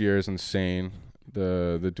first year is insane.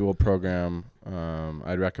 The dual program,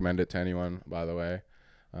 I'd recommend it to anyone, by the way.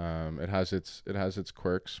 It has its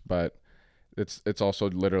quirks, but it's also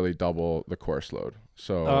literally double the course load.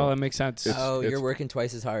 So Oh, that makes sense. You're working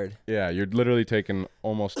twice as hard. yeah, you're literally taking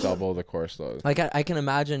almost double the course load. Like I can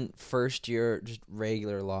imagine first year just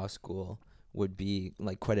regular law school would be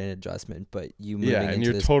like quite an adjustment, but you moving Yeah, and into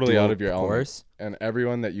you're this totally dual out of your element. course. And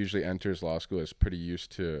everyone that usually enters law school is pretty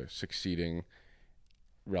used to succeeding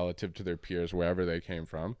relative to their peers wherever they came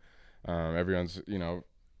from. Everyone's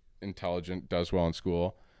intelligent, does well in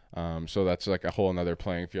school. So that's like a whole another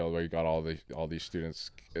playing field where you got all these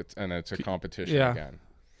students. It's a competition Yeah.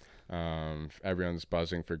 again. Everyone's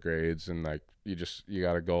buzzing for grades, and like you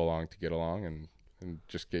got to go along to get along and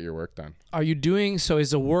just get your work done. Are you doing so?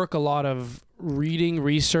 Is the work a lot of reading,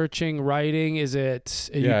 researching, writing? Is it?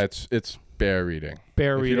 It's bare reading.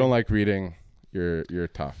 Bare If reading. you don't like reading, you're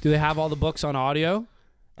tough. Do they have all the books on audio?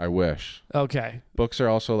 I wish. Okay. Books are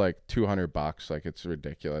also like $200. Like it's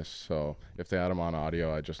ridiculous. So if they had them on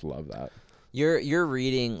audio, I just love that. You're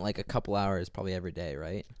reading like a couple hours probably every day,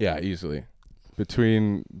 right? Yeah, easily.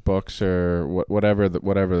 Between books or whatever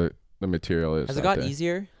the material is. Has it that got day.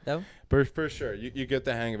 easier though? For sure, you get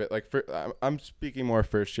the hang of it. Like I'm speaking more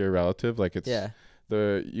first year relative. Like it's Yeah.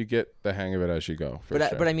 you get the hang of it as you go.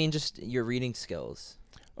 But I mean just your reading skills.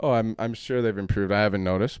 Oh, I'm sure they've improved. I haven't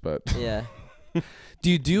noticed, but Yeah. Do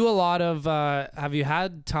you do a lot of? Have you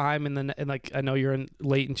had time in like I know you're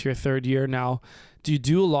late into your third year now. Do you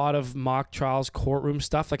do a lot of mock trials, courtroom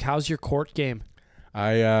stuff? Like how's your court game?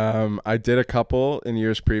 I did a couple in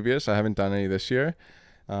years previous. I haven't done any this year.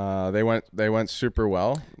 They went super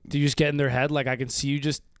well. Do you just get in their head? Like I can see you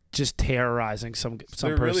just terrorizing some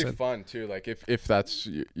They're person. really fun too. Like if that's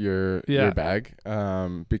your Yeah. bag,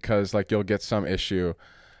 because like you'll get some issue.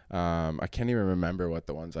 I can't even remember what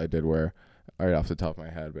the ones I did were right off the top of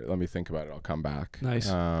my head, but let me think about it. I'll come back. Nice.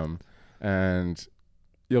 And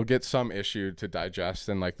you'll get some issue to digest,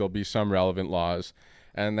 and like there'll be some relevant laws,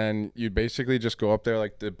 and then you basically just go up there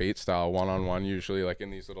like debate style, one-on-one, usually like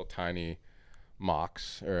in these little tiny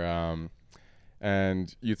mocks, or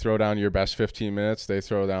and you throw down your best 15 minutes, they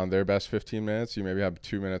throw down their best 15 minutes, you maybe have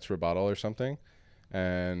 2 minutes rebuttal or something,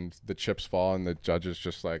 and the chips fall, and the judges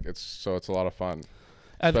just like it's a lot of fun,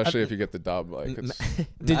 especially if you get the dub. Like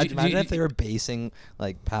it's Imagine if they were basing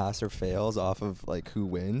like pass or fails off of like who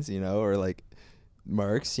wins, or like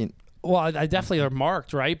marks. Well, I definitely are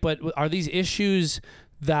marked, right? But are these issues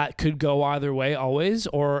that could go either way always,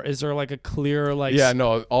 or is there like a clear like? yeah,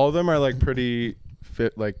 no, all of them are like pretty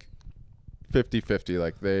fit, like 50-50.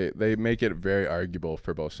 Like they make it very arguable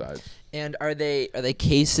for both sides. And are they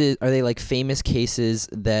cases? Are they like famous cases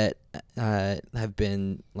that have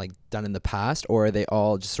been like done in the past, or are they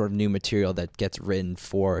all just sort of new material that gets written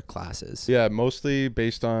for classes? Yeah, mostly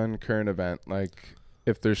based on current event. Like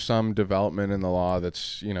if there's some development in the law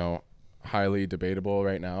that's highly debatable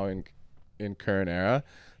right now in current era,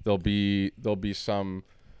 there'll be some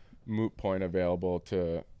moot point available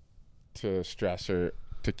to stress or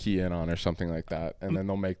to key in on or something like that, and then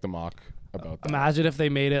they'll make the mock about that. Imagine if they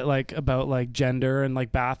made it like about like gender and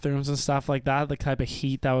like bathrooms and stuff like that, the type of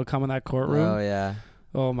heat that would come in that courtroom. Oh yeah.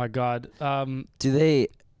 Oh my God. Do they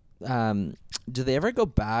ever go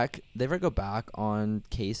back? They ever go back on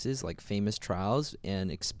cases like famous trials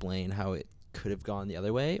and explain how it could have gone the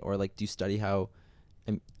other way, or like do you study how?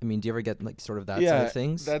 I mean, do you ever get like sort of that side of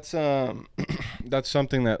things? That's that's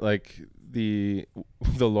something that like the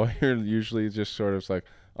lawyer usually just sort of is like,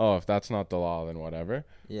 oh, if that's not the law, then whatever.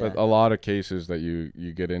 Yeah. But a lot of cases that you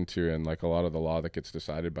get into, and like a lot of the law that gets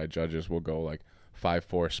decided by judges will go like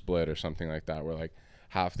 5-4 split or something like that, where like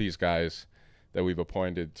half these guys that we've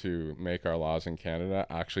appointed to make our laws in Canada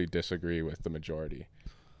actually disagree with the majority.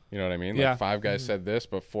 You know what I mean? Yeah. Like 5 guys said this,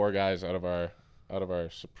 but 4 guys out of our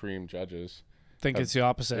supreme judges think it's the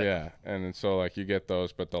opposite. yeah, and so like you get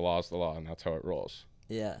those, but the law's the law, and that's how it rolls.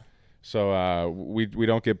 Yeah. So we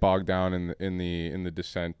don't get bogged down in the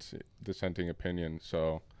dissenting opinion.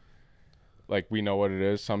 So like we know what it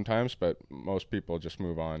is sometimes, but most people just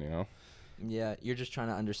move on, you know. Yeah, you're just trying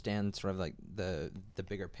to understand sort of like the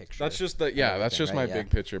bigger picture. That's just my big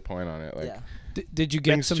picture point on it. Like, yeah. Did you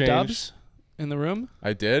get Things some change. dubs in the room?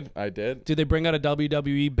 I did. Did they bring out a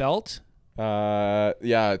WWE belt?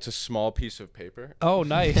 Yeah, it's a small piece of paper. Oh,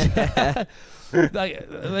 nice. Like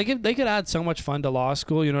they could add so much fun to law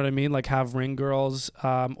school. You know what I mean? Like have ring girls,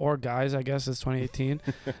 or guys. I guess it's 2018,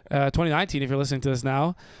 2019. If you're listening to this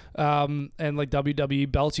now, and like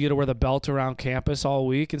WWE belts, you get to wear the belt around campus all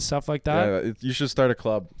week and stuff like that. Yeah, you should start a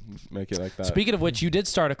club. Make it like that. Speaking of which, you did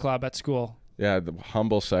start a club at school. Yeah, the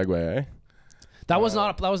humble segue, eh? That was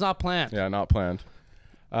not planned. Yeah, not planned.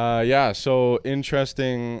 Yeah, so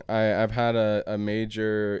interesting. I've had a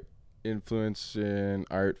major influence in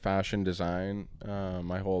art, fashion, design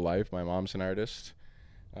my whole life. My mom's an artist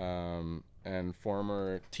and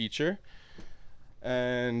former teacher.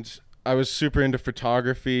 And I was super into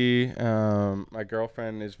photography. My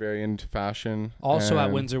girlfriend is very into fashion. Also at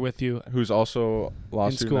and Windsor with you. who's also law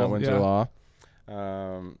In student at school, Windsor yeah. Law.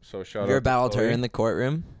 So shout You're out to battled her Chloe. in the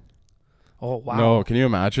courtroom. Oh wow. No, can you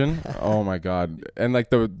imagine? Oh my god. And like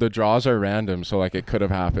the draws are random, so like it could have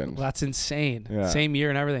happened. Well, that's insane. Yeah. Same year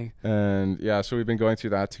and everything. And yeah, so we've been going through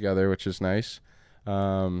that together, which is nice.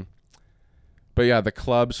 But yeah, the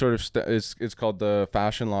club sort of it's called the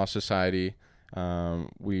Fashion Law Society.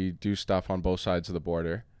 We do stuff on both sides of the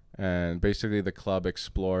border, and basically the club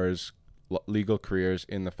explores legal careers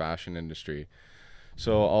in the fashion industry.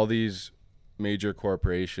 So all these major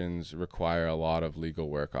corporations require a lot of legal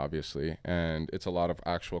work, obviously, and it's a lot of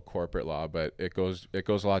actual corporate law, but it goes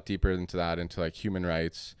a lot deeper into that, into like human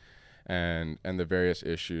rights and the various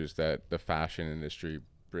issues that the fashion industry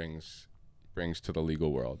brings to the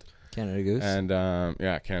legal world. Canada Goose. And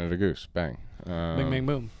yeah, Canada Goose, bang, Bing bang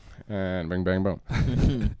boom. and bang bang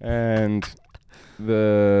boom. And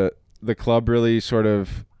the club really sort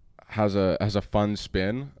of has a fun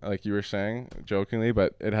spin, like you were saying jokingly,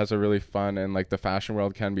 but it has a really fun, and like the fashion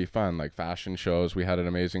world can be fun, like fashion shows. We had an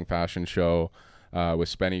amazing fashion show with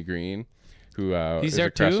Spenny Green, who He's is there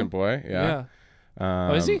a Crescent too? boy. Yeah.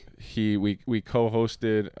 Oh, is he? We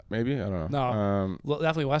co-hosted, maybe, I don't know. No. Well,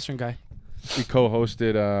 definitely Western guy. We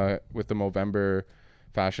co-hosted with the Movember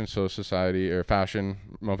Fashion Show Society, or Fashion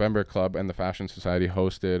Movember Club, and the Fashion Society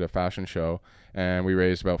hosted a fashion show, and we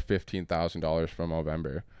raised about $15,000 from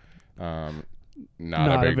Movember.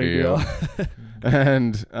 Not a big deal.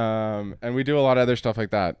 And we do a lot of other stuff like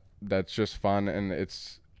that. That's just fun, and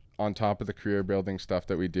it's on top of the career building stuff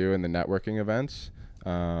that we do and the networking events.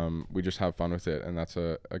 We just have fun with it, and that's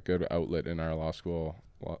a good outlet in our law school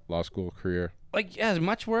career. Like, yeah, as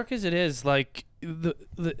much work as it is, like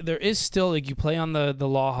there is still, like, you play on the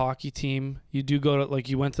law hockey team. You do go to, like,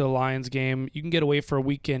 you went to the Lions game. You can get away for a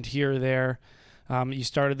weekend here or there. You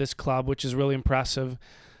started this club, which is really impressive.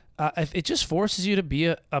 It just forces you to be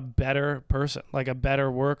a better person, like a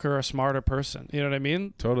better worker, a smarter person. You know what I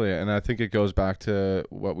mean? Totally. And I think it goes back to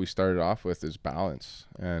what we started off with, is balance.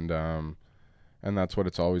 And that's what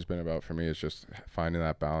it's always been about for me, is just finding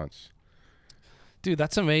that balance. Dude,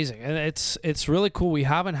 that's amazing. And it's really cool. We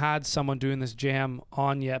haven't had someone doing this jam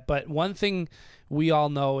on yet, but one thing we all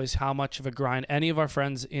know is how much of a grind any of our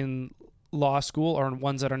friends in law school, or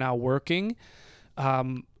ones that are now working,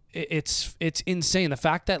 it's insane. The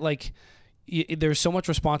fact that, like, there's so much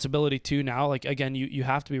responsibility too now. Like, again, you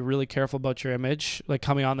have to be really careful about your image. Like,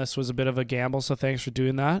 coming on this was a bit of a gamble, so thanks for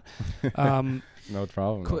doing that. No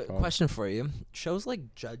problem. Question for you: shows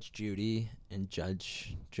like Judge Judy and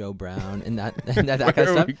Judge Joe Brown and that kind of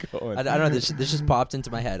stuff. I don't know. This just popped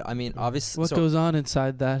into my head. I mean, obviously, What goes on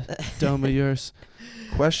inside that dome of yours?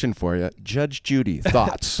 Question for you, Judge Judy,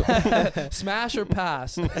 thoughts? Smash or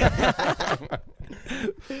pass? I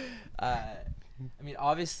mean,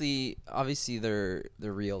 obviously they're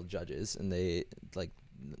real judges, and they, like,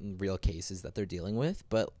 real cases that they're dealing with.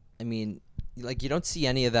 But I mean, like, you don't see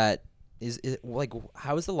any of that. Is like,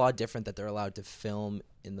 how is the law different that they're allowed to film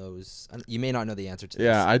in those? You may not know the answer to this.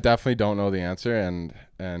 Yeah, I definitely don't know the answer, and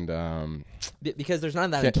because there's none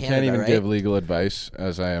of that in Canada, can't even right? give legal advice,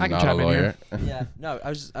 as I am I can not a chime in lawyer. Yeah, no, I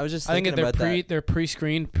was just I thinking think about that. they're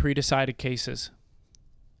pre-screened, pre-decided cases,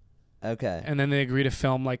 Okay, and then they agree to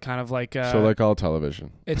film, like, kind of like So like all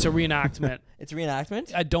television. it's a reenactment. it's a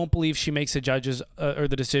reenactment. I don't believe she makes the judges or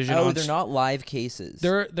the decision. Oh, on they're not live cases.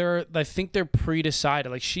 They're I think they're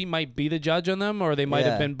pre-decided. Like, she might be the judge on them, or they might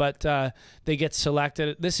have Yeah. been, but they get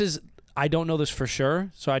selected. I don't know this for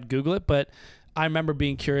sure, so I'd Google it, but I remember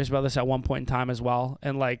being curious about this at one point in time as well,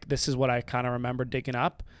 and, like, this is what I kind of remember digging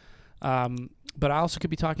up. But I also could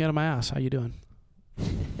be talking out of my ass. How you doing?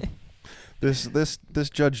 This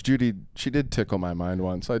Judge Judy, she did tickle my mind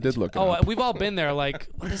once. I did look it Oh, up. we've all been there. Like,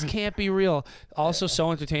 this can't be real. Also,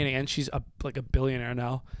 so entertaining, and she's like a billionaire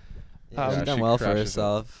now. Yeah, she's Yeah, done she well for crushes it.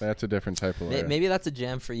 herself. That's a different type of lawyer. Maybe that's a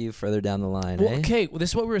jam for you further down the line. Well, eh? okay, this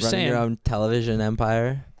is what we were Running saying. your own television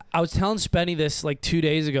empire. I was telling Spenny this like 2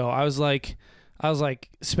 days ago. I was like,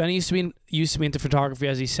 Spenny used to be into photography,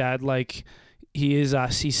 as he said. Like, he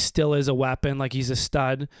still is a weapon. Like, he's a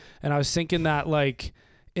stud. And I was thinking that like,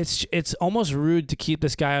 it's almost rude to keep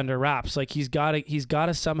this guy under wraps. Like, he's got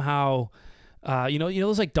to somehow, you know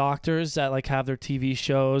those like doctors that like have their TV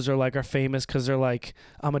shows or like are famous because they're like,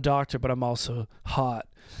 I'm a doctor, but I'm also hot.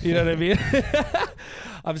 You know what I mean?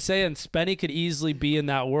 I'm saying Spenny could easily be in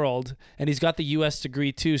that world, and he's got the U.S.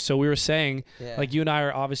 degree too. So we were saying, like, you and I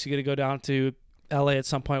are obviously going to go down to L.A. at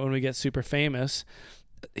some point when we get super famous.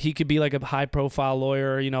 He could be like a high-profile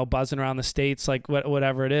lawyer, you know, buzzing around the states, like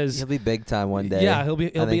whatever it is. He'll be big time one day. Yeah, he'll be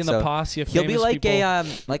I think in the so. posse of He'll famous be like people.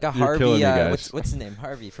 like a You're killing Harvey. me, guys. What's his name?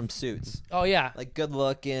 Harvey from Suits. Oh yeah, Like good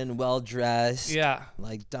looking, well dressed. yeah.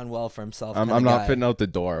 Like done well for himself. I'm kinda not guy. fitting out the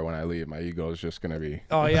door when I leave. My ego is just gonna be.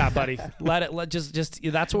 Oh yeah, buddy. Let just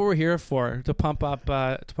that's what we're here for, to pump up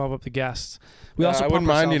the guests. We also I pump wouldn't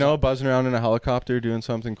mind, ourselves up. buzzing around in a helicopter doing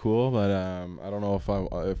something cool, but I don't know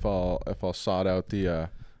if I'll sort out the.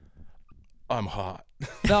 I'm hot.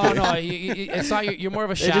 No, it's not. You're more of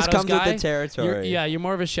a It shadows just comes guy. with the territory. You're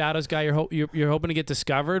more of a shadows guy. You're hoping to get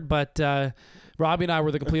discovered, but Robbie and I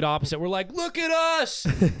were the complete opposite. We're like, look at us,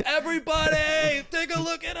 everybody, take a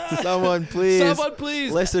look at us. Someone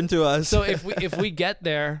please listen to us. So if we get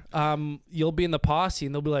there, you'll be in the posse,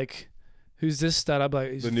 and they'll be like, who's this stud? I'll be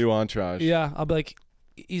like, The new entourage. yeah. I'll be like,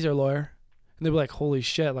 he's our lawyer. And they'll be like, holy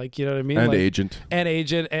shit, like, you know what I mean? And like, agent. And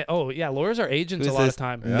agent. And, oh, yeah, lawyers are agents Who's a lot this of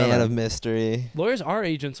time. Yeah, man man. of mystery. Lawyers are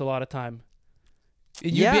agents a lot of time.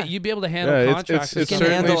 Yeah. You'd be able to handle Yeah, contracts. it's can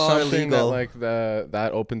certainly handle our something that legal. like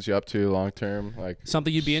that opens you up to long term, like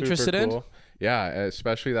Something you'd be super interested in? cool. Yeah,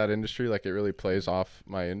 especially that industry, like it really plays off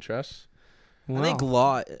my interests. I think Wow.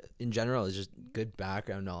 law in general is just good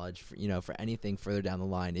background knowledge for anything further down the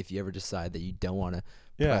line. If you ever decide that you don't want to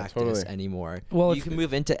practice totally. anymore, Well, you if- can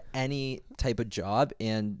move into any type of job,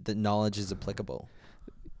 and the knowledge is applicable.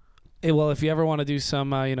 Well, if you ever want to do some,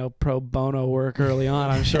 pro bono work early on,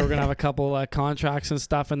 I'm sure we're gonna have a couple contracts and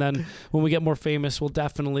stuff. And then when we get more famous, we'll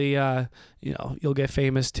definitely, you'll get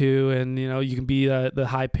famous too, and you can be the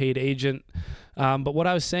high paid agent. But what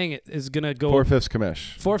I was saying is gonna go 4/5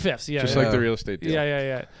 commish. 4/5. Yeah, Just yeah. like the real estate deal.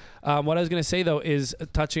 Yeah. What I was gonna say though is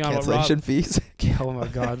touching on what Rob. Cancellation fees. Oh my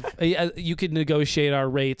God! You could negotiate our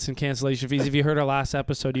rates and cancellation fees. If you heard our last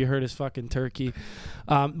episode, you heard his fucking turkey.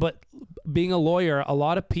 But being a lawyer, a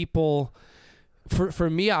lot of people, for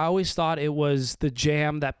me, I always thought it was the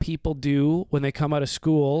jam that people do when they come out of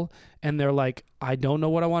school and they're like, I don't know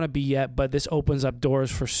what I want to be yet, but this opens up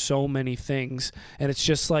doors for so many things, and it's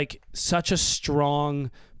just like such a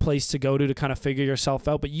strong place to go to kind of figure yourself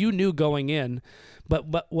out. But you knew going in. But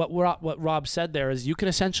what Rob said there is you can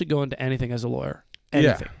essentially go into anything as a lawyer.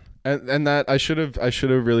 Anything. Yeah. And that I should have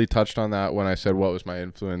really touched on that when I said what was my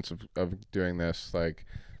influence of doing this. Like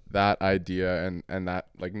that idea and that,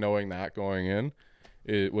 like, knowing that going in,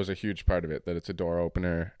 it was a huge part of it, that it's a door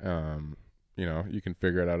opener. You can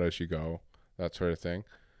figure it out as you go, that sort of thing.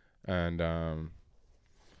 And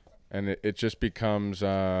it just becomes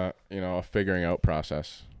a figuring out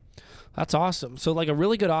process. That's awesome. So like a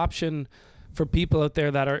really good option for people out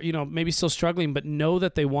there that are, maybe still struggling, but know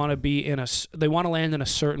that they want to be they want to land in a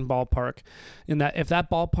certain ballpark, in that if that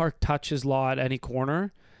ballpark touches law at any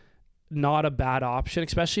corner, not a bad option,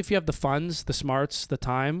 especially if you have the funds, the smarts, the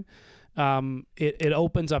time. It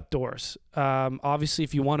opens up doors. Obviously,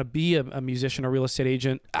 if you want to be a musician or real estate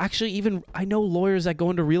agent, actually, even I know lawyers that go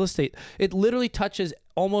into real estate. It literally touches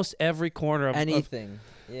almost every corner of Anything.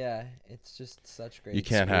 Yeah, it's just such great. You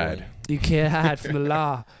can't schooling. hide. You can't hide from the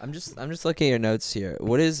law. I'm just looking at your notes here.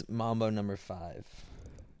 What is Mambo number 5?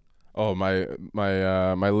 Oh, my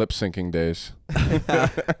lip syncing days.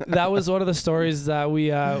 That was one of the stories that we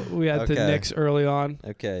had to Okay. nix early on.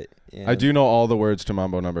 Okay. Yeah. I do know all the words to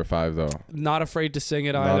Mambo number 5 though. Not afraid to sing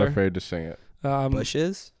it Not either. afraid to sing it.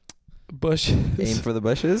 Bushes. Bush. Aim for the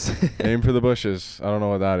bushes. Aim for the bushes. I don't know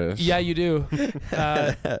what that is. Yeah, you do.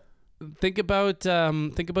 Think about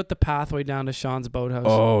the pathway down to Sean's boathouse.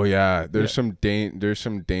 Oh yeah, there's some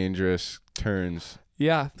dangerous turns.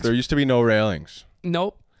 Yeah. There used to be no railings,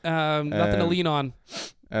 Nope. Nothing to And- lean on.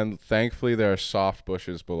 and thankfully there are soft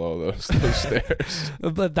bushes below those stairs.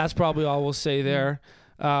 But that's probably all we'll say there.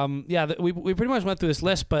 We pretty much went through this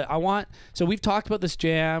list, but so we've talked about this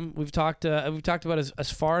jam. We've talked about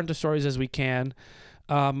as far into stories as we can.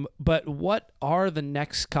 But what are the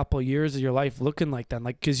next couple years of your life looking like then?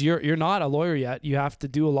 Like, because you're not a lawyer yet. You have to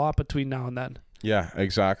do a lot between now and then. Yeah,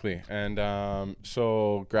 exactly. And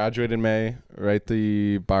so graduated in May, write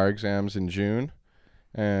the bar exams in June,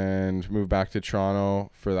 and move back to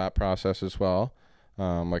Toronto for that process as well.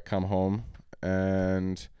 Like come home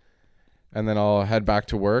and then I'll head back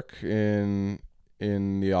to work in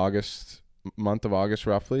the month of August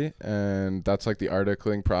roughly, and that's like the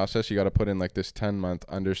articling process. You got to put in like this 10-month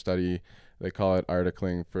understudy. They call it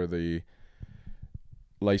articling for the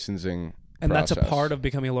licensing and process. That's a part of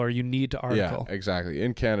becoming a lawyer. You need to article. Yeah, exactly.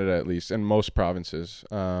 In Canada at least, in most provinces.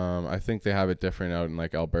 I think they have it different out in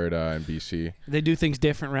like Alberta and BC. They do things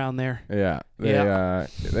different around there. Yeah,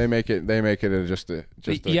 they make it just a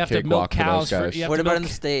you have to milk cakewalk for those cows for- guys. you have What to about in milk-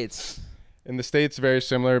 the States? In the States, very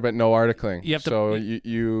similar, but no articling. You have to- so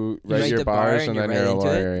you write write your the bar bars and and you're then right you're a into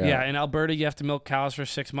it? lawyer. Yeah, in Alberta, you have to milk cows for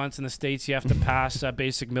 6 months. In the States, you have to pass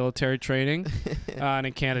basic military training. And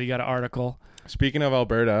in Canada, you got to article. Speaking of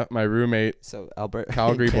Alberta, my roommate, So Alberta,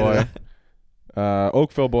 Calgary boy,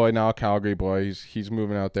 Oakville boy, now Calgary boy. He's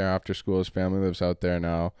moving out there after school. His family lives out there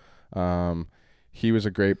now. He was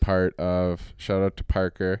a great part of. Shout out to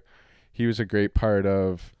Parker. He was a great part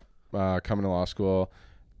of coming to law school.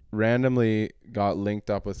 Randomly got linked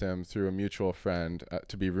up with him through a mutual friend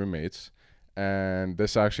to be roommates, and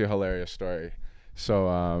this is actually a hilarious story.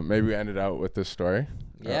 So maybe we ended out with this story.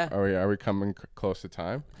 Yeah. Are we coming close to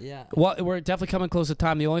time? Yeah. Well, we're definitely coming close to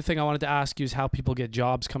time. The only thing I wanted to ask you is how people get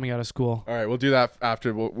jobs coming out of school. All right, we'll do that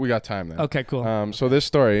after. We got time then. Okay, cool. So this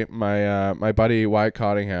story, my buddy Wyatt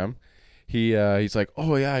Cottingham, he's like,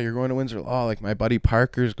 oh yeah, you're going to Windsor Law. Like my buddy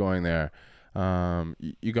Parker's going there.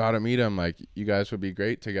 You got to meet him. Like you guys would be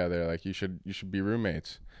great together. Like you should be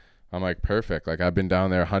roommates. I'm like, perfect. Like I've been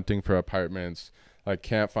down there hunting for apartments. Like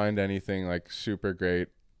can't find anything like super great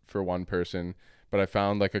for one person, but I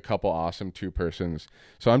found like a couple awesome 2-persons.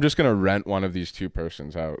 So I'm just gonna rent one of these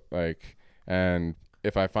 2-persons out. Like, and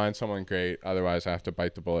if I find someone great, otherwise I have to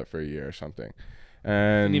bite the bullet for a year or something.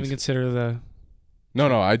 And Didn't even consider the.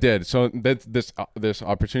 no, I did. So this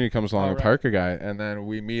opportunity comes along, All a right. Parker guy, and then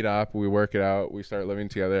we meet up, we work it out, we start living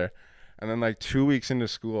together. And then like 2 weeks into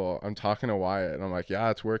school, I'm talking to Wyatt, and I'm like,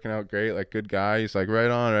 yeah, it's working out great. Like good guy. He's like,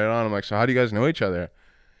 right on. I'm like, so how do you guys know each other?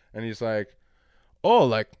 And he's like, oh,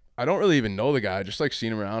 like I don't really even know the guy. I just like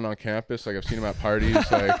seen him around on campus. Like I've seen him at parties.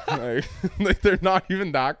 like they're not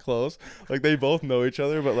even that close. Like they both know each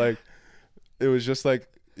other, but like it was just like,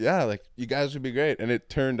 yeah, like you guys would be great. And it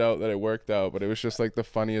turned out that it worked out, but it was just like the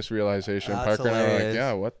funniest realization. That's Parker and I were like, hilarious.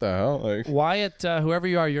 yeah, what the hell? Like Wyatt, whoever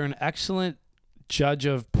you are, you're an excellent judge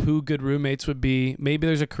of who good roommates would be. Maybe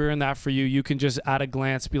there's a career in that for you. You can just at a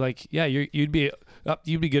glance be like, yeah, you'd be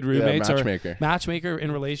good roommates matchmaker. or matchmaker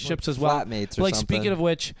in relationships as well. Flatmates or Like something. speaking of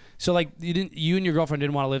which, so like you and your girlfriend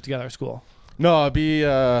didn't want to live together at school. No, it'd be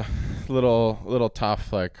little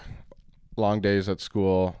tough, like long days at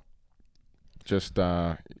school. Just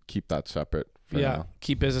keep that separate for now.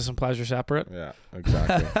 Keep business and pleasure separate. Yeah,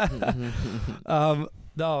 exactly.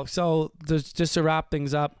 No, so just to wrap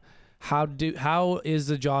things up, how is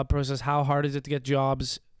the job process? How hard is it to get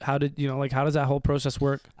jobs? How does that whole process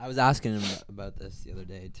work? I was asking him about this the other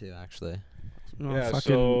day too, actually. Yeah, fucking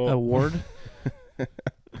so- award.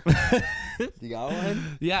 You got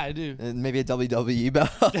one? Yeah, I do. And maybe a WWE belt.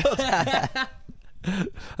 I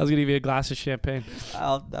was gonna give you a glass of champagne.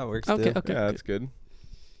 That works Okay, too. okay. Yeah, that's good.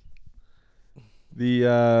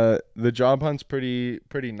 The job hunt's pretty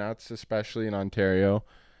nuts, especially in Ontario.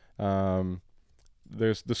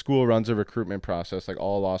 There's the school runs a recruitment process, like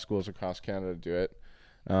all law schools across Canada do it,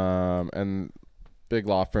 and big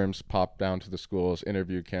law firms pop down to the schools,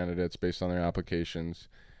 interview candidates based on their applications,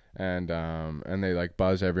 and they like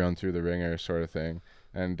buzz everyone through the ringer, sort of thing.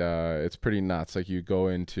 And it's pretty nuts. Like you go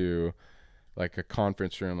into like a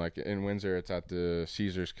conference room, like in Windsor, it's at the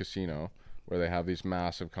Caesars Casino, where they have these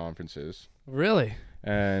massive conferences, Really?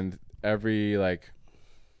 and every like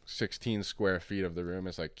 16 square feet of the room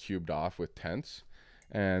is like cubed off with tents,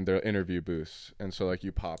 and they're interview booths. And so like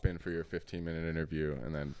you pop in for your 15-minute interview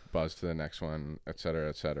and then buzz to the next one, et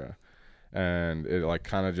cetera, and it like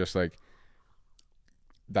kind of just like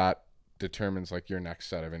that determines like your next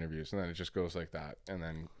set of interviews, and then it just goes like that, and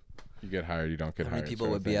then you get hired, you don't get How hired. many people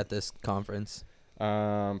would be at this conference?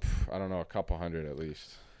 I don't know, a couple hundred at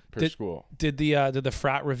least per Did- school. Did the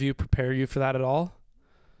frat review prepare you for that at all?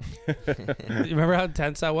 You remember how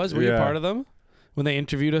intense that was? Were you Yeah. part of them when they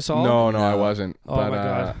interviewed us all? No, I No. wasn't. Oh but,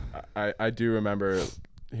 my God. I do remember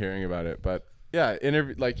hearing about it, but Yeah,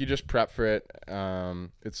 interview, like you just prep for it.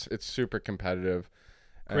 It's super competitive.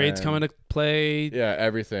 Grades And, come into play. Yeah,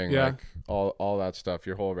 everything. Yeah. Like all that stuff,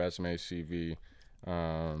 your whole resume, CV.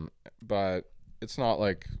 But it's not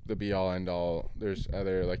like the be all end all. There's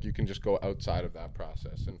other, like, you can just go outside of that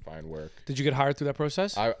process and find work. Did you get hired through that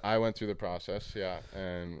process? I went through the process, yeah,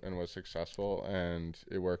 and was successful, and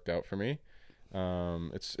it worked out for me.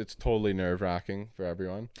 It's totally nerve-wracking for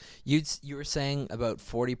everyone. You were saying about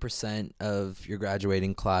 40% of your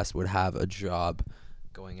graduating class would have a job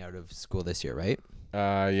going out of school this year, right?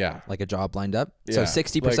 Yeah. Like a job lined up. Yeah. So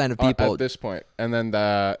 60% Like, of people at this point, and then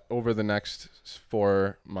over the next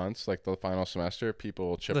 4 months, like the final semester, people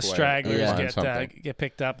will chip the away. stragglers Yeah. and find something. get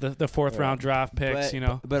picked up. The fourth round draft picks,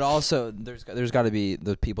 but, But also, there's got to be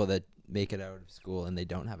the people that make it out of school and they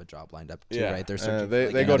don't have a job lined up too, Yeah. right? They're searching they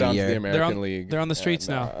for, like, go another down year. to the American on- League. they're on the streets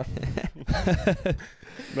now.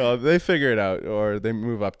 No, they figure it out, or they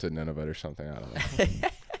move up to Nunavut or something. I don't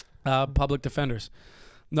know. Public defenders.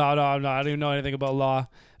 No, I don't even know anything about law.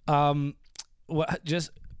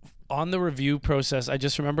 Just on the review process, I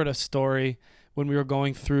just remembered a story when we were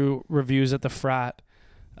going through reviews at the frat.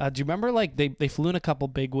 Do you remember, like, they flew in a couple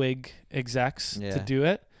bigwig execs to Yeah. do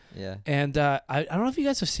it? Yeah. And I don't know if you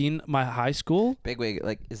guys have seen my high school. Bigwig,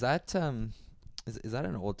 like, is that is that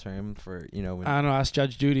an old term for, you know, when I don't know. Ask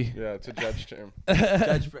Judge Judy. Yeah, it's a judge term.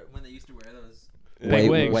 when they used to wear those Big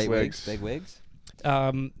wigs. white wigs, big wigs?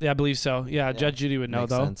 Yeah, I believe so. Yeah, Judge Judy would know Makes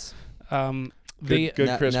though. sense. They Good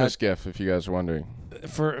Now- Christmas gift, if you guys are wondering.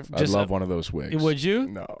 for I'd just love one of those wigs. would you?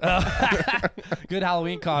 No. Good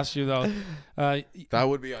Halloween costume though. That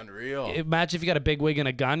would be unreal. Imagine if you got a big wig and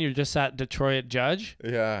a gun. You're just at Detroit Judge.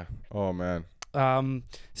 Yeah. Oh, man.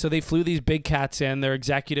 So they flew these big cats in. They're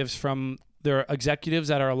executives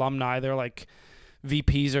that are alumni. They're like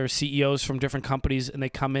VPs or CEOs from different companies, and they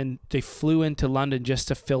come in. They flew into London just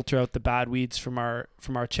to filter out the bad weeds from our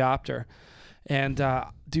chapter. And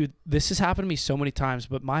dude, this has happened to me so many times.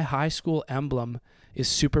 But my high school emblem is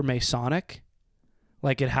super Masonic.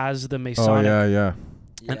 Like, it has the Masonic. Oh, yeah.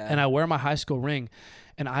 And I wear my high school ring,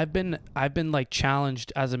 and I've been like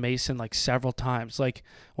challenged as a Mason like several times. Like,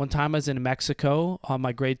 one time I was in Mexico on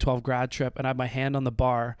my grade 12 grad trip, and I had my hand on the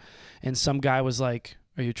bar, and some guy was like,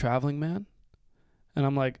 "Are you traveling, man?" And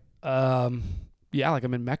I'm like, yeah, like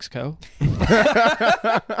I'm in Mexico.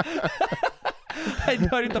 I know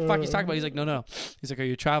what the fuck he's talking about. He's like, no. He's like, "Are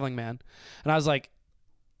you traveling, man?" And I was like,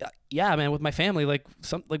 "Yeah, man, with my family." Like,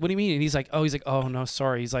 what do you mean? And he's like, "Oh, no,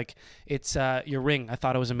 sorry." He's like, "It's your ring. I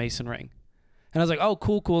thought it was a Mason ring." And I was like, "Oh,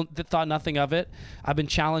 cool. Thought nothing of it." I've been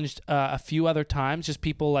challenged a few other times. Just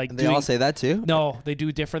people like They all say that too? No, they do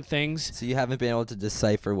different things. So you haven't been able to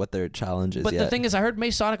decipher what their challenge is But yet. the thing is, I heard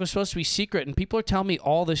Masonic was supposed to be secret, and people are telling me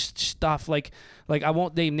all this stuff. Like I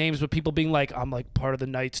won't name names, but people being like, "I'm like part of the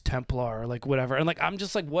Knights Templar," or like whatever. And like, I'm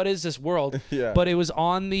just like, what is this world? Yeah. But it was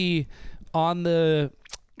on the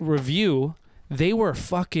review. They were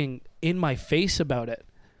fucking in my face about it.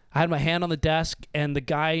 I had my hand on the desk, and the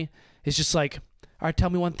guy is just like, "All right, tell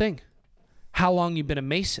me one thing. How long you been a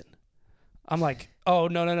Mason?" I'm like, "Oh,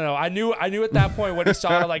 no. I knew at that point when he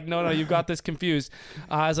saw it, like, no, you've got this confused."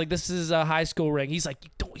 I was like, "This is a high school ring." He's like,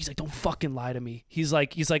 "Don't fucking lie to me." He's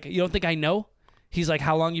like, "You don't think I know?" He's like,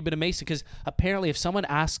 "How long you been a Mason?" Because apparently if someone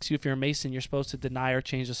asks you if you're a Mason, you're supposed to deny or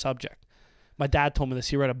change the subject. My dad told me this.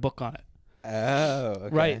 He read a book on it. Oh,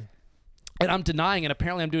 okay. Right. And I'm denying, and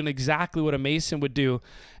apparently I'm doing exactly what a Mason would do.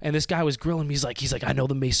 And this guy was grilling me. He's like, "I know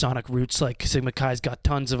the Masonic roots. Like, Sigma Chi's got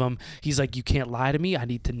tons of them." He's like, "You can't lie to me. I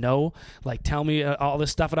need to know. Like, tell me all this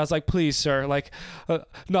stuff." And I was like, "Please, sir, like,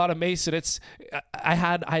 not a Mason." I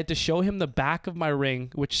had to show him the back of my ring,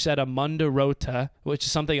 which said Amunda Rota, which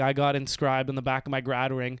is something I got inscribed on the back of my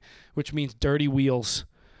grad ring, which means dirty wheels.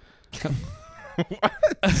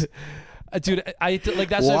 What? Dude, like,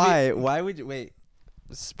 that's Why would you wait?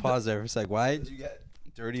 Just pause there for a sec. Why did you get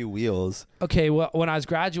dirty wheels? Okay, well, when I was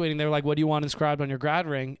graduating, they were like, "What do you want inscribed on your grad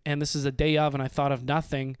ring?" And this is a day of, and I thought of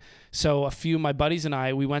nothing. So a few of my buddies and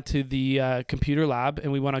I, we went to the computer lab,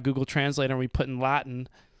 and we went on Google Translate, and we put in Latin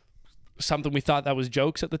something we thought that was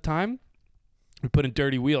jokes at the time. We put in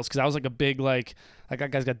dirty wheels, because I was like a big, like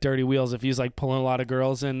that guy's got dirty wheels if he's like pulling a lot of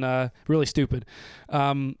girls, and really stupid.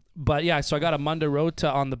 But yeah, so I got a Amunda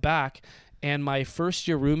Rota on the back, and my first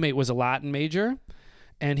year roommate was a Latin major.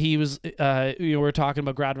 And he was, we were talking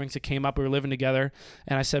about grad rings that came up. We were living together,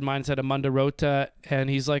 and I said mine said Amunda Rota,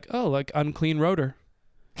 and he's like, "Oh, like unclean rotor,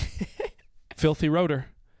 filthy rotor."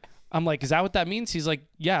 I'm like, "Is that what that means?" He's like,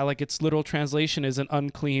 "Yeah, like its literal translation is an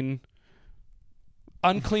unclean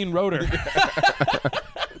rotor."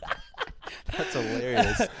 That's hilarious.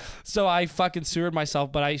 hilarious. So I fucking sewered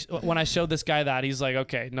myself. But when I showed this guy that, he's like,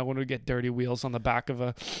 okay, no one would get dirty wheels on the back of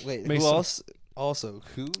a. Wait, Mason. who else? Also,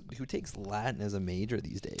 who takes Latin as a major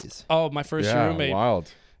these days? Oh, my first year roommate.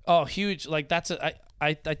 Wild. Oh, huge! Like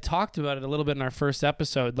I talked about it a little bit in our first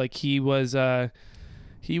episode. Like he was.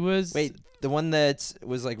 Wait, the one that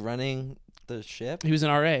was like running the ship? He was an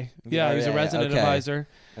RA. Yeah, he was a RA, resident okay. advisor.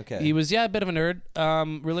 Okay. He was a bit of a nerd.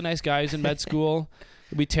 Really nice guy. He was in med school.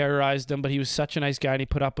 We terrorized him, but he was such a nice guy and he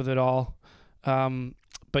put up with it all.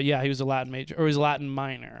 But yeah, he was a Latin major, or he was a Latin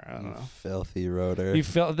minor. I don't know. Filthy rotor. He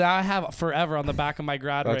felt that I have forever on the back of my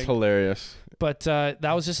grad That's ring. hilarious. But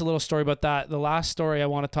that was just a little story about that. The last story I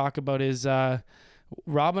want to talk about is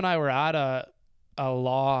Rob and I were at a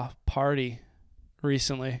law party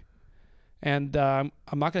recently. And I'm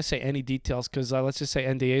not going to say any details because let's just say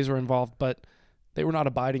NDAs were involved, but they were not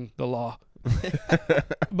abiding the law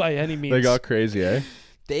by any means. They got crazy, eh?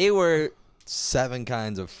 They were 7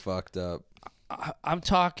 kinds of fucked up. I'm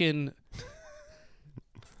talking.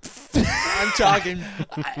 I'm talking.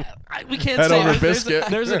 We can't Head say over it. biscuit.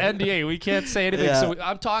 There's an NDA. We can't say anything. Yeah. So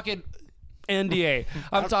I'm talking NDA.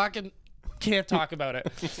 I'm talking. Can't talk about it.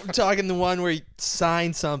 I'm talking the one where you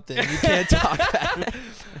sign something. You can't talk about it.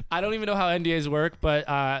 I don't even know how NDAs work,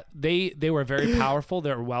 but they were very powerful.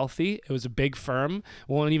 They were wealthy. It was a big firm.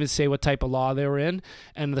 Won't even say what type of law they were in.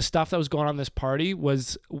 And the stuff that was going on in this party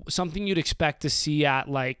was something you'd expect to see at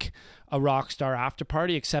like a rock star after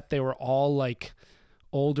party, except they were all like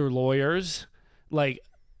older lawyers. Like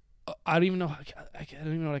I don't even know. I don't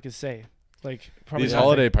even know what I could say. Like probably These nothing.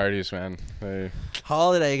 holiday parties, man.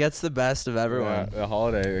 Holiday gets the best of everyone. The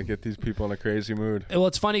holiday, they get these people in a crazy mood. Well,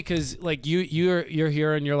 it's funny because like you're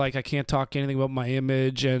here and you're like, I can't talk anything about my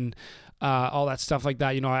image and all that stuff like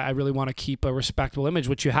that. You know, I really want to keep a respectable image,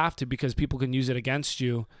 which you have to because people can use it against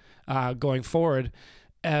you going forward.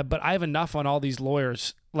 But I have enough on all these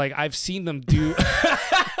lawyers. Like I've seen them do.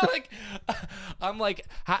 Like I'm like,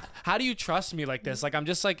 how do you trust me like this? Like I'm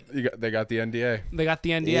just like They got the NDA. they got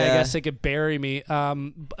the NDA. I Yeah. guess they could bury me.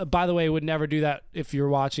 By the way, would never do that if you're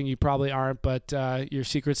watching. You probably aren't, but your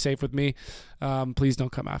secret's safe with me. Please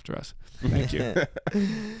don't come after us. Thank you.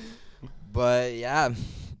 But yeah,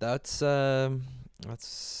 that's about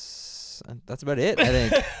it. I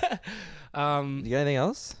think. You got anything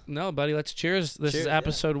else? No, buddy. Let's cheers. This Cheers, is yeah.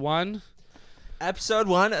 episode 1. Episode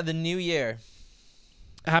 1 of the new year.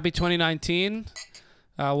 Happy 2019.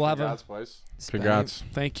 We'll have a. boys. Spenny, Congrats.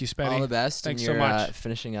 Thank you, Spenny. All the best. Thanks in so your, much.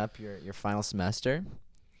 finishing up your final semester,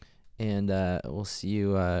 and we'll see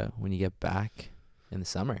you when you get back in the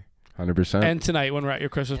summer. 100%. And tonight when we're at your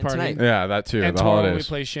Christmas And party. tonight. Yeah, that too. And the tomorrow when we holidays.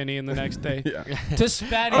 play shinny and the next day. Yeah. To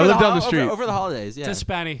Spanny. I live down the street. over the holidays. Yeah. To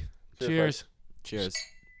Spanny. Cheers. Cheers.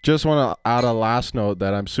 Just want to add a last note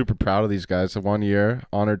that I'm super proud of these guys. 1 year,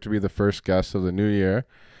 honored to be the first guest of the new year.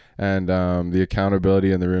 And the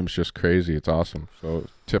accountability in the room is just crazy. It's awesome. So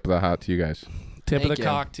tip of the hat to you guys. Tip Thank of the you.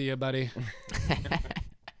 cock to you, buddy.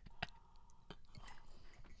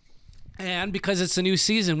 And because it's a new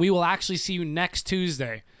season, we will actually see you next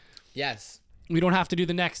Tuesday. Yes. We don't have to do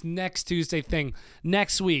the next Tuesday thing.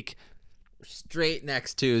 Next week. Straight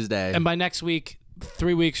next Tuesday. And by next week,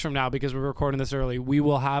 3 weeks from now, because we're recording this early, we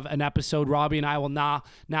will have an episode. Robbie and I will now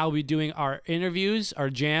be doing our interviews, our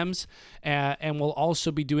jams, and we'll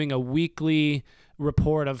also be doing a weekly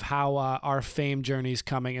report of how our fame journey is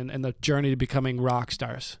coming and the journey to becoming rock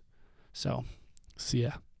stars. So, see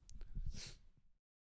ya.